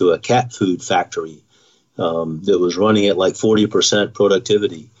and went to a cat food factory that was running at like 40%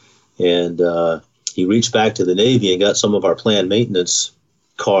 productivity. And he reached back to the Navy and got some of our planned maintenance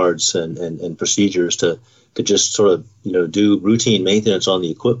cards and procedures to just sort of, do routine maintenance on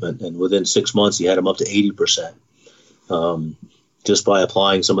the equipment. And within 6 months, he had them up to 80%. Just by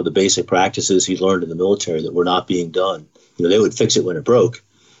applying some of the basic practices he learned in the military that were not being done. They would fix it when it broke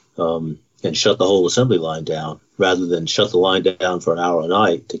and shut the whole assembly line down rather than shut the line down for an hour a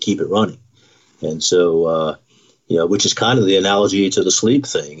night to keep it running. And so, which is kind of the analogy to the sleep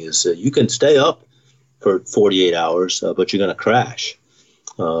thing, is you can stay up for 48 hours, but you're going to crash.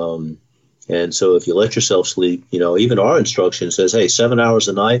 And so if you let yourself sleep, even our instruction says, hey, 7 hours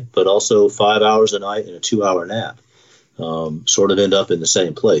a night, but also 5 hours a night and a 2-hour nap, sort of end up in the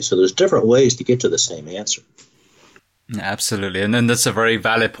same place. So there's different ways to get to the same answer. Absolutely. And then that's a very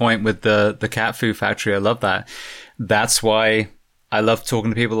valid point with the cat food factory. I love that. That's why I love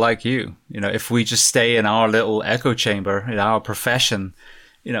talking to people like you. If we just stay in our little echo chamber, in our profession,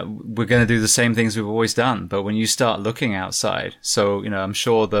 we're going to do the same things we've always done. But when you start looking outside, so, I'm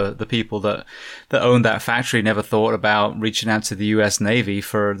sure the people that owned that factory never thought about reaching out to the US Navy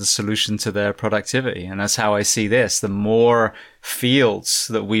for the solution to their productivity. And that's how I see this. The more fields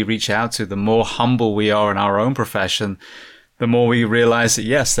that we reach out to, the more humble we are in our own profession, the more we realize that,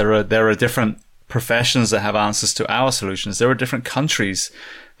 yes, there are different professions that have answers to our solutions. There are different countries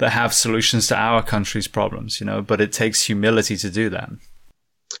that have solutions to our country's problems, but it takes humility to do that.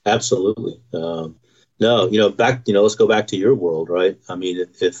 Absolutely. Back, let's go back to your world, right? I mean,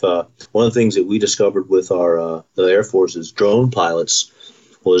 if one of the things that we discovered with our the Air Force's drone pilots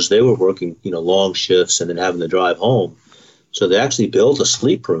was they were working, long shifts and then having to drive home. So they actually built a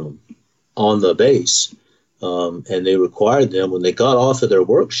sleep room on the base. And they required them, when they got off of their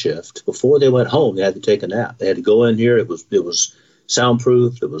work shift, before they went home, they had to take a nap. They had to go in here. It was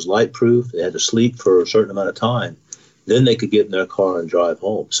soundproof. It was light-proof. They had to sleep for a certain amount of time. Then they could get in their car and drive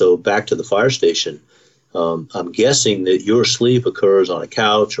home. So back to the fire station, I'm guessing that your sleep occurs on a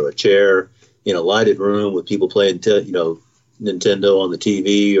couch or a chair in a lighted room with people playing, Nintendo on the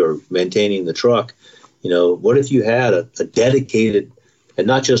TV or maintaining the truck. What if you had a dedicated, and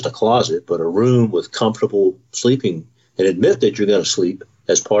not just a closet, but a room with comfortable sleeping, and admit that you're going to sleep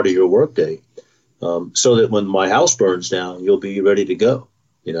as part of your workday, so that when my house burns down, you'll be ready to go,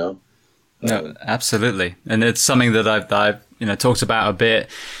 No, absolutely. And it's something that I've talked about a bit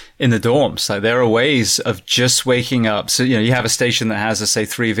in the dorms. Like, there are ways of just waking up. So, you have a station that has, let's say,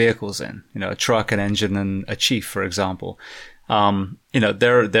 3 vehicles in, a truck, an engine, and a chief, for example.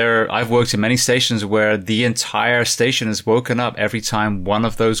 I've worked in many stations where the entire station is woken up every time one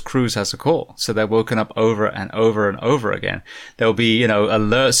of those crews has a call. So they're woken up over and over and over again. There'll be,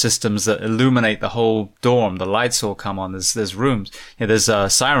 alert systems that illuminate the whole dorm. The lights all come on. There's rooms. There's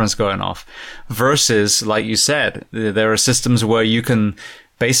sirens going off. Versus, like you said, there are systems where you can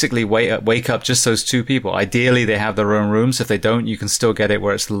basically wake up just those 2 people. Ideally, they have their own rooms. If they don't, you can still get it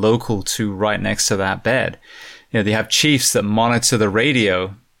where it's local to right next to that bed. They have chiefs that monitor the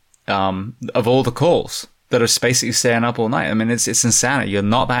radio of all the calls that are basically staying up all night. I mean, it's insanity. You're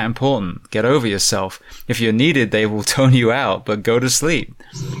not that important. Get over yourself. If you're needed, they will tone you out, but go to sleep.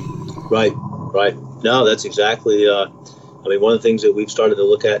 Right. No, that's exactly. One of the things that we've started to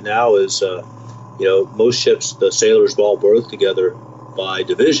look at now is, most ships, the sailors all berth together by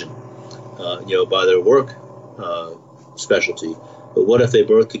division, by their work specialty. But what if they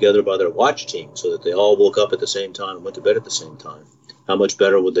berthed together by their watch team, so that they all woke up at the same time and went to bed at the same time? How much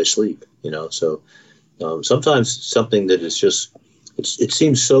better would they sleep? So sometimes something that is just, it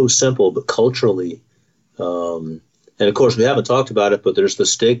seems so simple, but culturally, and of course we haven't talked about it, but there's the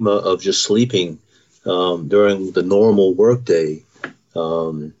stigma of just sleeping during the normal workday,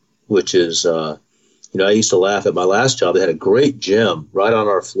 which is, I used to laugh at my last job. They had a great gym right on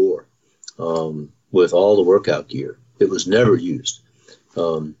our floor with all the workout gear. It was never used.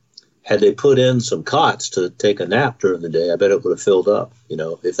 Had they put in some cots to take a nap during the day, I bet it would have filled up,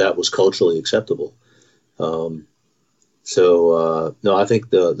 if that was culturally acceptable. No, I think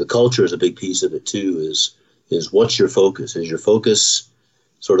the culture is a big piece of it too, is what's your focus? Is your focus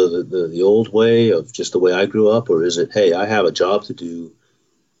sort of the old way of just the way I grew up, or is it, hey, I have a job to do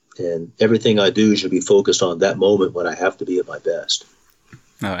and everything I do should be focused on that moment when I have to be at my best?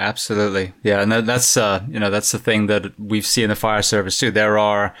 No, absolutely. Yeah. And that's the thing that we've seen in the fire service too. There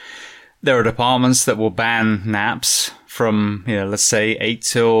are departments that will ban naps from, let's say 8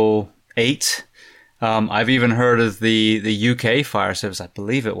 till 8. I've even heard of the UK fire service, I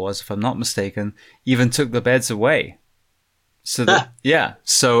believe it was, if I'm not mistaken, even took the beds away. So yeah.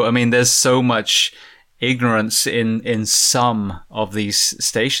 So, there's so much ignorance in some of these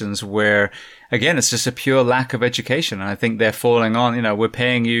stations where, again, it's just a pure lack of education. And I think they're falling on, we're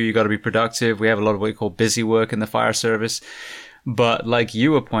paying you got to be productive. We have a lot of what we call busy work in the fire service. But like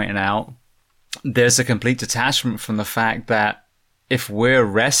you were pointing out, there's a complete detachment from the fact that if we're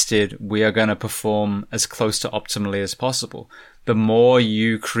rested, we are going to perform as close to optimally as possible. The more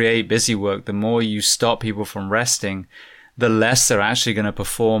you create busy work, the more you stop people from resting, the less they're actually going to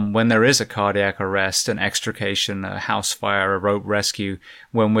perform when there is a cardiac arrest, an extrication, a house fire, a rope rescue,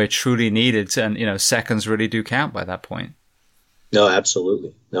 when we're truly needed. And, seconds really do count by that point. No,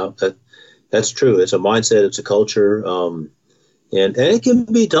 absolutely. No, that's true. It's a mindset. It's a culture. And it can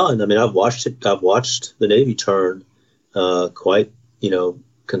be done. I mean, I've watched the Navy turn quite,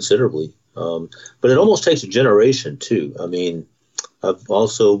 considerably. But it almost takes a generation too. I mean, one of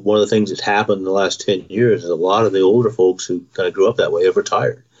the things that's happened in the last 10 years is a lot of the older folks who kind of grew up that way have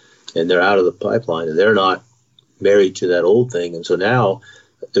retired, and they're out of the pipeline, and they're not married to that old thing. And so now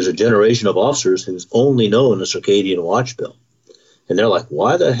there's a generation of officers who's only known the circadian watch bill. And they're like,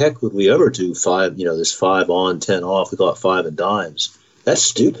 why the heck would we ever do this 5 on, 10 off? We call it 5 and dimes. That's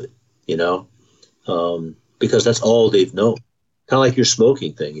stupid, because that's all they've known. Kind of like your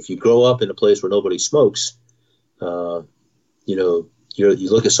smoking thing. If you grow up in a place where nobody smokes, you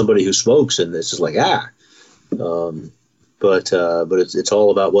look at somebody who smokes and it's just like, but it's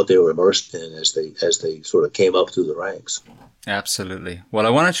all about what they were immersed in as they sort of came up through the ranks. Absolutely. Well,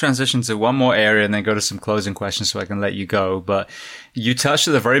 I want to transition to one more area and then go to some closing questions so I can let you go. But you touched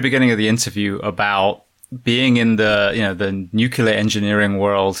at the very beginning of the interview about being in the nuclear engineering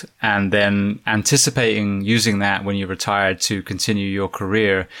world and then anticipating using that when you retired to continue your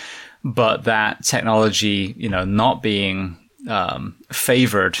career, but that technology, not being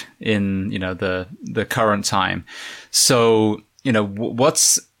favored in the current time. So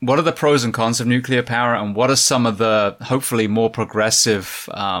what are the pros and cons of nuclear power, and what are some of the hopefully more progressive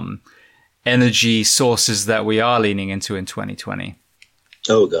energy sources that we are leaning into in 2020?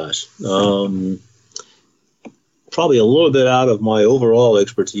 Oh gosh, probably a little bit out of my overall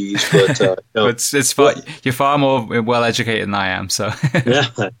expertise, but it's far, you're far more well educated than I am. So yeah,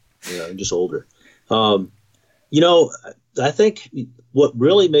 I'm just older. I think what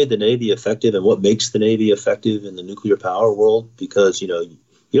really made the Navy effective and what makes the Navy effective in the nuclear power world, because, you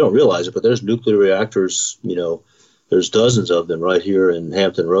don't realize it, but there's nuclear reactors, there's dozens of them right here in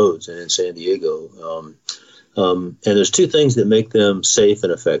Hampton Roads and in San Diego. And there's two things that make them safe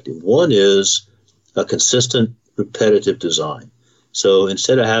and effective. One is a consistent, repetitive design. So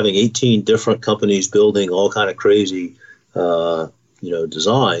instead of having 18 different companies building all kind of crazy,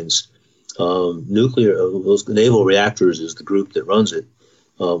 designs, those naval reactors is the group that runs it.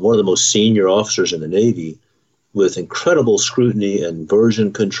 One of the most senior officers in the Navy, with incredible scrutiny and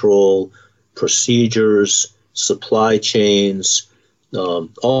version control, procedures, supply chains,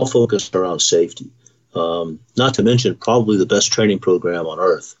 all focused around safety. Not to mention probably the best training program on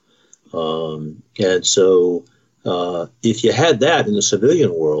earth. And so if you had that in the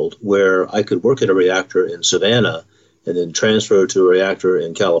civilian world, where I could work at a reactor in Savannah and then transfer to a reactor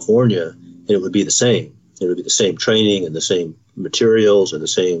in California, and it would be the same. It would be the same training and the same materials and the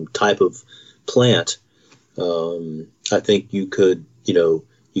same type of plant. I think you could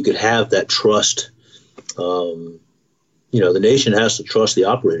have that trust. The nation has to trust the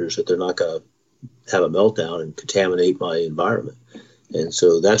operators that they're not going to have a meltdown and contaminate my environment. And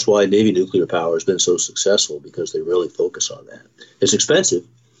so that's why Navy nuclear power has been so successful, because they really focus on that. It's expensive.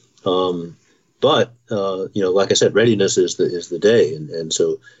 But like I said, readiness is the day. And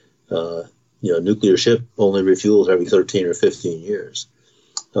so, nuclear ship only refuels every 13 or 15 years.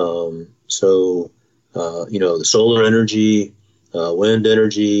 The solar energy, wind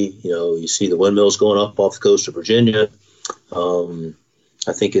energy, you see the windmills going up off the coast of Virginia. I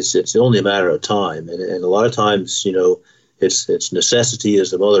think it's only a matter of time. And a lot of times, it's necessity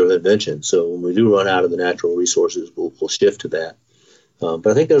is the mother of invention. So when we do run out of the natural resources, we'll shift to that. But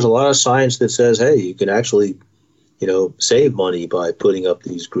I think there's a lot of science that says, hey, you can actually, save money by putting up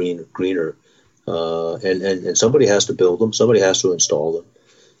these greener, and somebody has to build them, somebody has to install them.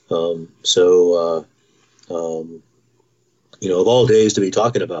 Of all days to be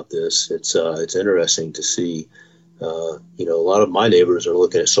talking about this, it's interesting to see. A lot of my neighbors are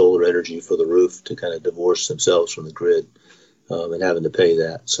looking at solar energy for the roof to kind of divorce themselves from the grid, and having to pay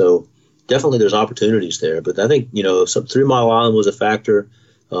that. So definitely there's opportunities there, but I think, 3 Mile Island was a factor,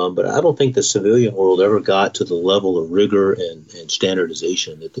 but I don't think the civilian world ever got to the level of rigor and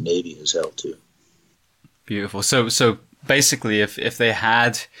standardization that the Navy has held to. Beautiful. So basically, if they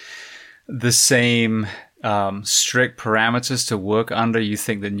had the same strict parameters to work under, you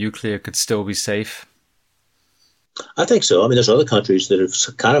think that nuclear could still be safe? I think so. I mean, there's other countries that have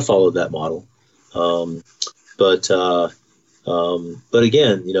kind of followed that model. But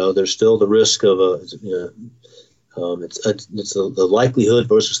again, there's still the risk of it's the likelihood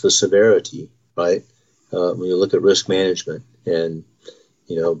versus the severity, right? When you look at risk management, and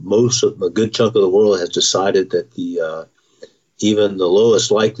a good chunk of the world has decided that even the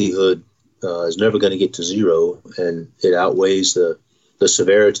lowest likelihood is never going to get to zero, and it outweighs the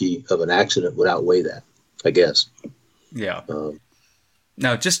severity of an accident would outweigh that, I guess. Yeah.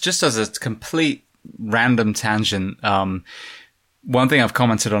 Now, just as a complete random tangent, one thing I've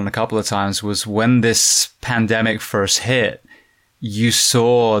commented on a couple of times was when this pandemic first hit, you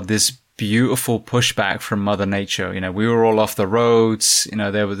saw this beautiful pushback from Mother Nature. You know, we were all off the roads. You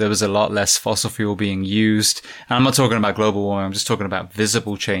know, there was a lot less fossil fuel being used. And I'm not talking about global warming. I'm just talking about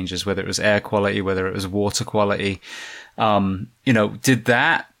visible changes, whether it was air quality, whether it was water quality. You know, did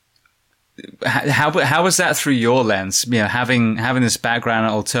that, how was that through your lens? You know, having this background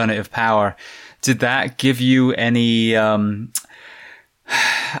in alternative power, did that give you any, I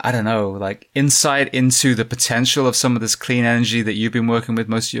don't know, like insight into the potential of some of this clean energy that you've been working with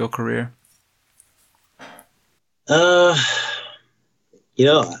most of your career? You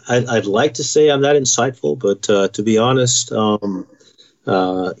know, I'd like to say I'm not insightful, but to be honest, you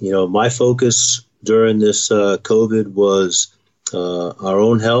know, my focus during this COVID was our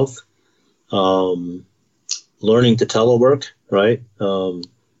own health, learning to telework, right?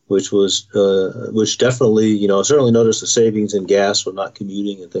 Which definitely, you know, I certainly noticed the savings in gas from not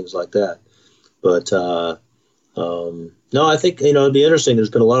commuting and things like that. But no, I think, you know, it'd be interesting. There's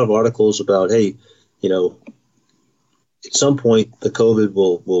been a lot of articles about, hey, you know, at some point the COVID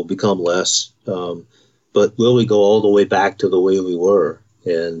will become less, but will we go all the way back to the way we were?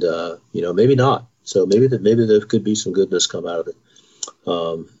 And you know, maybe not. So maybe there could be some goodness come out of it.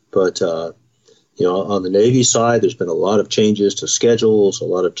 But you know, on the Navy side, there's been a lot of changes to schedules, a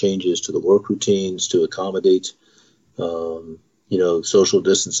lot of changes to the work routines to accommodate, you know, social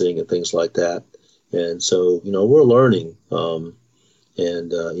distancing and things like that. And so, you know, we're learning.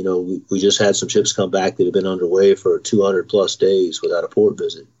 You know, we just had some ships come back that have been underway for 200 plus days without a port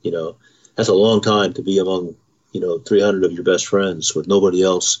visit. You know, that's a long time to be among, you know, 300 of your best friends with nobody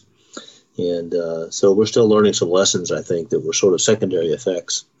else. And so we're still learning some lessons, I think, that were sort of secondary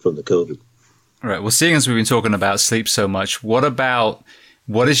effects from the COVID. All right. Well, seeing as we've been talking about sleep so much, what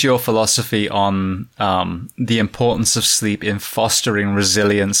is your philosophy on the importance of sleep in fostering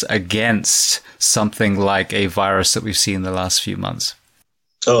resilience against something like a virus that we've seen the last few months?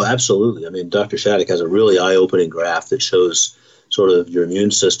 Oh, absolutely. I mean, Dr. Shattuck has a really eye-opening graph that shows sort of your immune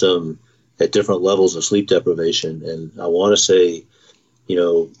system at different levels of sleep deprivation. And I want to say, you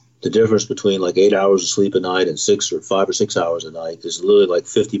know, the difference between like 8 hours of sleep a night and 5 or 6 hours a night is literally like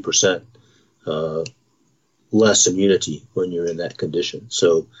 50% less immunity when you're in that condition.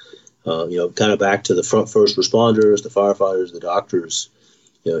 So, you know, kind of back to the first responders, the firefighters, the doctors,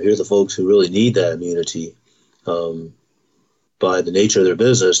 you know, here's the folks who really need that immunity. By the nature of their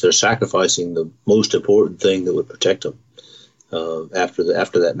business, they're sacrificing the most important thing that would protect them after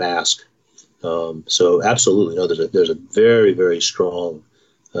that mask. So absolutely, no, there's a very, very strong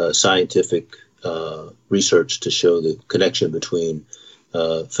scientific research to show the connection between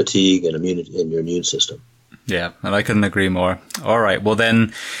fatigue and immunity in your immune system. Yeah, and I couldn't agree more. All right. Well,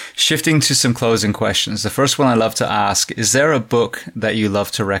 then shifting to some closing questions. The first one I love to ask, is there a book that you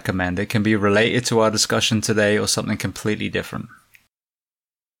love to recommend? It can be related to our discussion today or something completely different.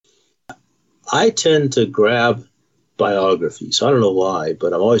 I tend to grab biographies. I don't know why,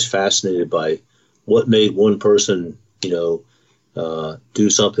 but I'm always fascinated by what made one person, you know, do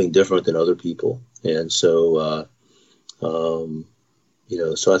something different than other people. And so, you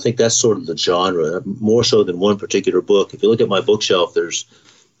know, so I think that's sort of the genre, more so than one particular book. If you look at my bookshelf, there's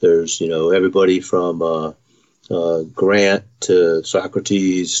you know, everybody from Grant to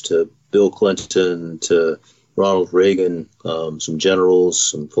Socrates to Bill Clinton to Ronald Reagan, some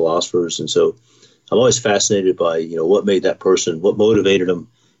generals, some philosophers. And so I'm always fascinated by, you know, what made that person, what motivated them,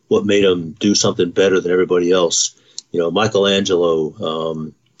 what made them do something better than everybody else. You know, Michelangelo,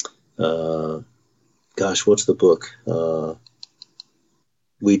 gosh, what's the book?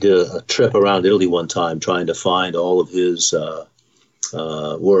 We did a trip around Italy one time trying to find all of his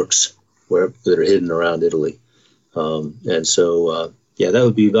works that are hidden around Italy. And so, yeah, that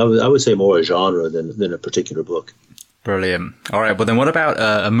would be, I would say more a genre than a particular book. Brilliant. All right. Well, then what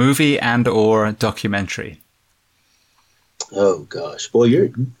about a movie and or documentary? Oh, gosh. Boy,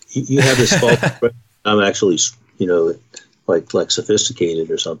 you have this fault. I'm actually, you know, like sophisticated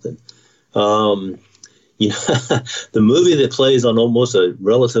or something. You know, the movie that plays on almost a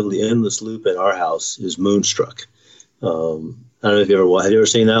relatively endless loop in our house is Moonstruck. I don't know if have you ever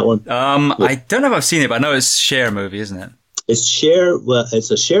seen that one? I don't know if I've seen it, but I know it's a Cher movie, isn't it? It's Cher. Well,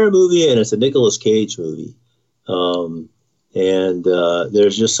 it's a Cher movie and it's a Nicolas Cage movie. And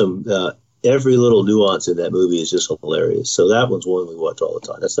there's just some every little nuance in that movie is just hilarious. So that one's one we watch all the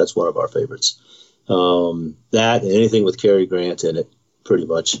time. That's one of our favorites. That and anything with Cary Grant in it, pretty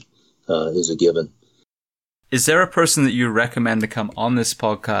much. is a given. Is there a person that you recommend to come on this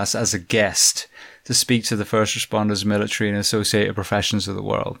podcast as a guest to speak to the first responders, military, and associated professions of the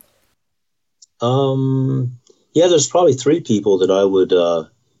world? Yeah, there's probably three people that I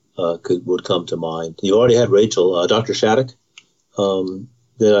would come to mind. You already had Rachel, Dr. Shattuck,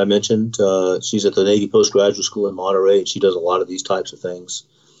 that I mentioned. She's at the Navy Postgraduate School in Monterey, and she does a lot of these types of things.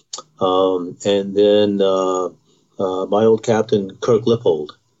 And then my old captain, Kirk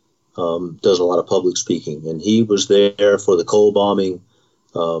Lippold, does a lot of public speaking, and he was there for the Cole bombing,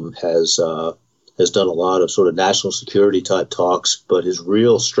 has done a lot of sort of national security type talks, but his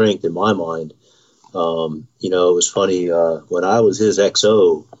real strength in my mind, it was funny, when I was his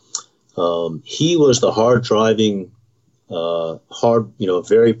XO, he was the hard driving,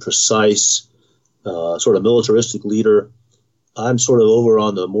 very precise, sort of militaristic leader. I'm sort of over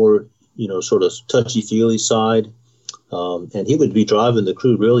on the more, sort of touchy-feely side. And he would be driving the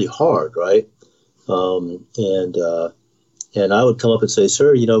crew really hard, right? And I would come up and say,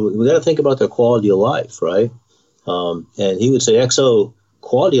 sir, we got to think about their quality of life, right? And he would say, XO,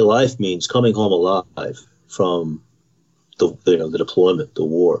 quality of life means coming home alive from the deployment, the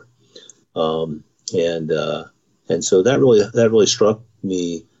war. And so that really struck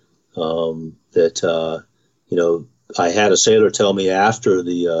me, that I had a sailor tell me after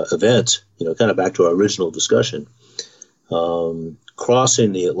the event, kind of back to our original discussion,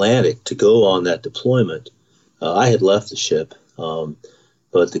 crossing the Atlantic to go on that deployment. I had left the ship,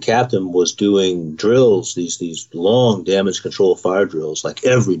 but the captain was doing drills, these long damage control fire drills, like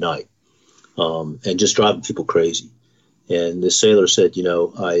every night, and just driving people crazy. And this sailor said,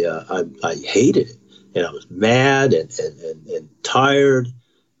 I hated it, and I was mad and tired.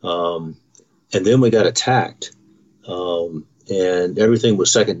 And then we got attacked, and everything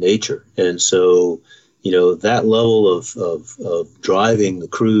was second nature. And so, that level of driving the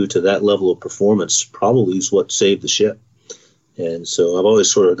crew to that level of performance probably is what saved the ship. And so I've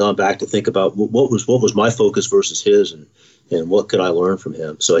always sort of gone back to think about what was my focus versus his, and what could I learn from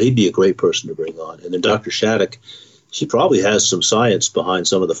him. So he'd be a great person to bring on. And then Dr. Shattuck, she probably has some science behind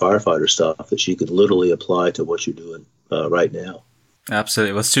some of the firefighter stuff that she could literally apply to what you're doing right now.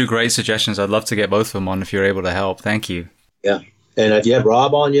 Absolutely. Well, it's two great suggestions. I'd love to get both of them on if you're able to help. Thank you. Yeah. And have you had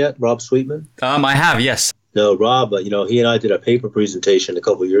Rob on yet? Rob Sweetman? I have, yes. No, Rob, he and I did a paper presentation a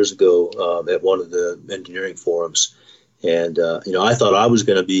couple of years ago at one of the engineering forums. And, I thought I was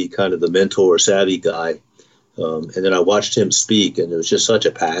going to be kind of the mentor savvy guy. And then I watched him speak, and it was just such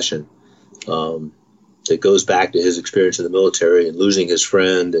a passion that goes back to his experience in the military and losing his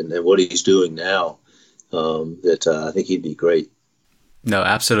friend and what he's doing now, that I think he'd be great. No,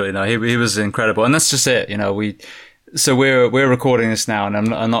 absolutely. No, he was incredible. And that's just it. So we're recording this now, and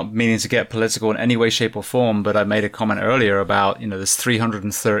I'm not meaning to get political in any way, shape, or form, but I made a comment earlier about, there's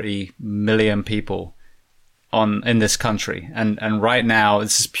 330 million people in this country. And right now,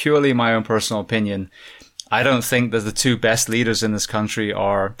 this is purely my own personal opinion. I don't think that the two best leaders in this country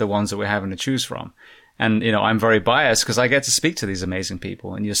are the ones that we're having to choose from. And, I'm very biased because I get to speak to these amazing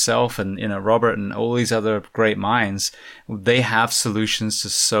people, and yourself and, Robert and all these other great minds. They have solutions to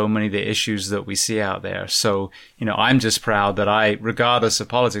so many of the issues that we see out there. So, I'm just proud that regardless of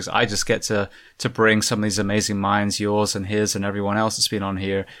politics, I just get to bring some of these amazing minds, yours and his and everyone else that's been on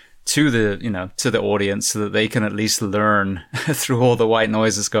here, to the audience so that they can at least learn through all the white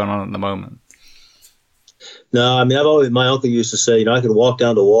noise that's going on at the moment. No, I mean, my uncle used to say, I could walk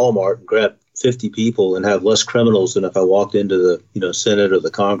down to Walmart and grab 50 people and have less criminals than if I walked into the, Senate or the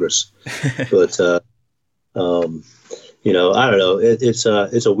Congress. But, I don't know. It's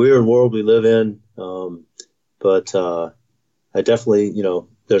a weird world we live in. But I definitely,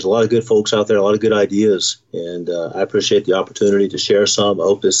 there's a lot of good folks out there, a lot of good ideas. And I appreciate the opportunity to share some. I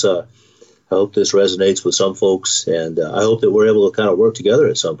hope this resonates with some folks. And I hope that we're able to kind of work together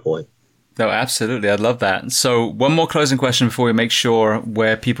at some point. No, absolutely. I'd love that. So one more closing question before we make sure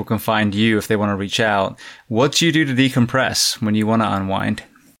where people can find you if they want to reach out. What do you do to decompress when you want to unwind?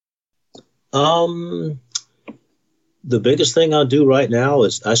 The biggest thing I do right now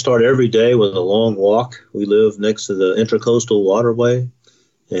is I start every day with a long walk. We live next to the Intracoastal Waterway.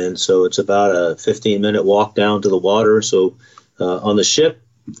 And so it's about a 15-minute walk down to the water. So on the ship,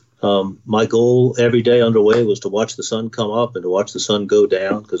 my goal every day underway was to watch the sun come up and to watch the sun go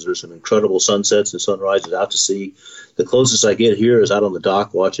down, because there's some incredible sunsets and sunrises out to sea. The closest I get here is out on the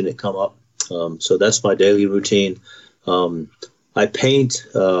dock watching it come up. So that's my daily routine. I paint,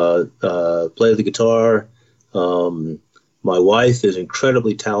 play the guitar. My wife is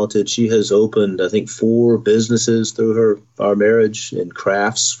incredibly talented. She has opened, I think, 4 businesses through our marriage in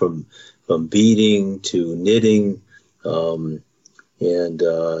crafts, from beading to knitting.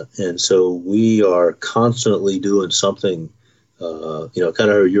 And so we are constantly doing something, kind of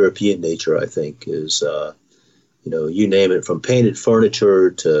our European nature, I think, is, you name it, from painted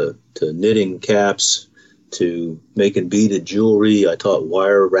furniture to knitting caps to making beaded jewelry. I taught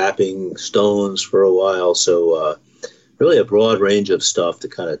wire wrapping stones for a while. So really a broad range of stuff to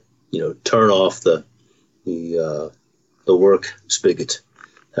kind of, turn off the work spigot.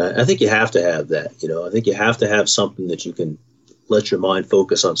 I think you have to have that. I think you have to have something that you can let your mind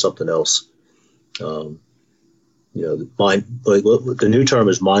focus on something else. The new term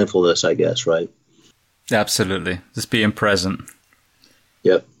is mindfulness, I guess, right? Absolutely. Just being present.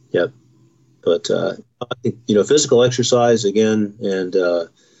 Yep. But I think, physical exercise again, and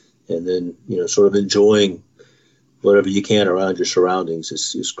then, sort of enjoying whatever you can around your surroundings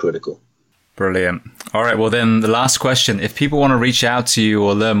is critical. Brilliant. All right. Well, then the last question, if people want to reach out to you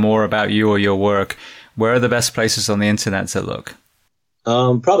or learn more about you or your work, where are the best places on the internet to look?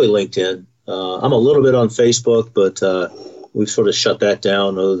 Probably LinkedIn. I'm a little bit on Facebook, but we've sort of shut that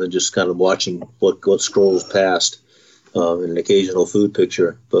down other than just kind of watching what scrolls past and an occasional food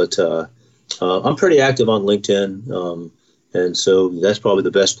picture. But I'm pretty active on LinkedIn. And so that's probably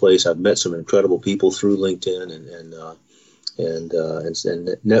the best place. I've met some incredible people through LinkedIn and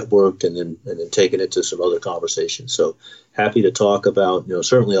networked and then taken it to some other conversations. So happy to talk about,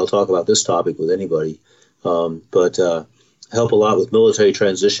 certainly I'll talk about this topic with anybody. But help a lot with military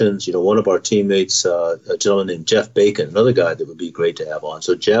transitions. One of our teammates, a gentleman named Jeff Bacon, another guy that would be great to have on.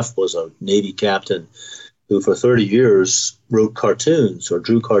 So Jeff was a Navy captain who for 30 years wrote cartoons or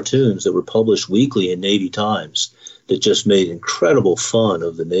drew cartoons that were published weekly in Navy Times that just made incredible fun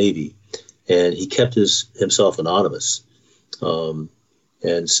of the Navy. And he kept himself anonymous.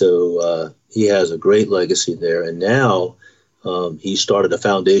 And so he has a great legacy there. And now he started a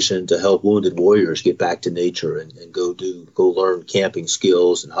foundation to help wounded warriors get back to nature and go learn camping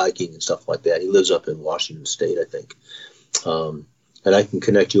skills and hiking and stuff like that. He lives up in Washington State, I think. And I can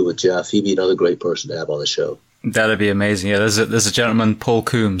connect you with Jeff. He'd be another great person to have on the show. That'd be amazing. Yeah, there's a gentleman, Paul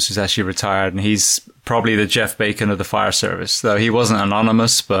Coombs, who's actually retired, and he's probably the Jeff Bacon of the fire service. Though he wasn't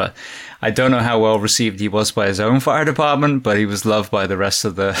anonymous, but I don't know how well received he was by his own fire department, but he was loved by the rest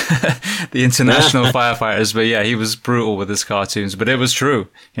of the the international firefighters. But yeah, he was brutal with his cartoons, but it was true.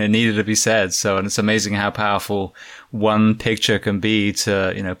 It needed to be said. So, and it's amazing how powerful one picture can be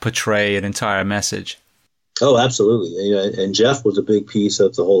to, portray an entire message. Oh, absolutely. And Jeff was a big piece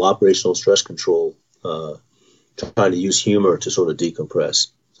of the whole operational stress control, trying to use humor to sort of decompress.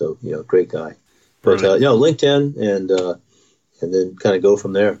 So, great guy. But, LinkedIn and then kind of go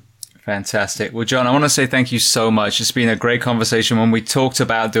from there. Fantastic. Well, John, I want to say thank you so much. It's been a great conversation. When we talked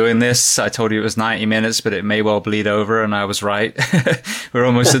about doing this, I told you it was 90 minutes, but it may well bleed over, and I was right. We're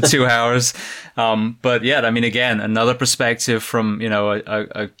almost at 2 hours. But yeah, again, another perspective from,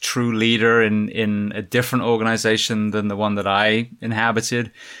 a true leader in a different organization than the one that I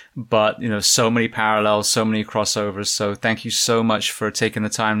inhabited. But, so many parallels, so many crossovers. So thank you so much for taking the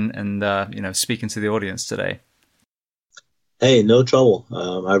time and, speaking to the audience today. Hey, no trouble.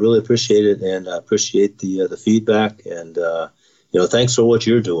 I really appreciate it, and I appreciate the feedback. And thanks for what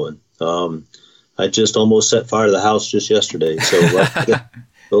you're doing. I just almost set fire to the house just yesterday. So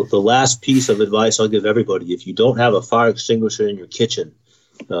the last piece of advice I'll give everybody: if you don't have a fire extinguisher in your kitchen,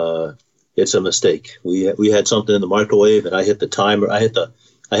 it's a mistake. We had something in the microwave, and I hit the timer. I hit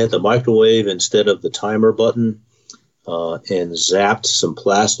the microwave instead of the timer button. And zapped some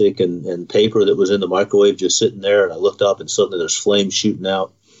plastic and paper that was in the microwave just sitting there. And I looked up and suddenly there's flames shooting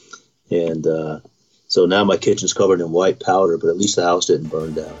out. And so now my kitchen's covered in white powder, but at least the house didn't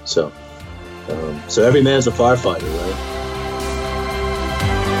burn down. So every man's a firefighter, right?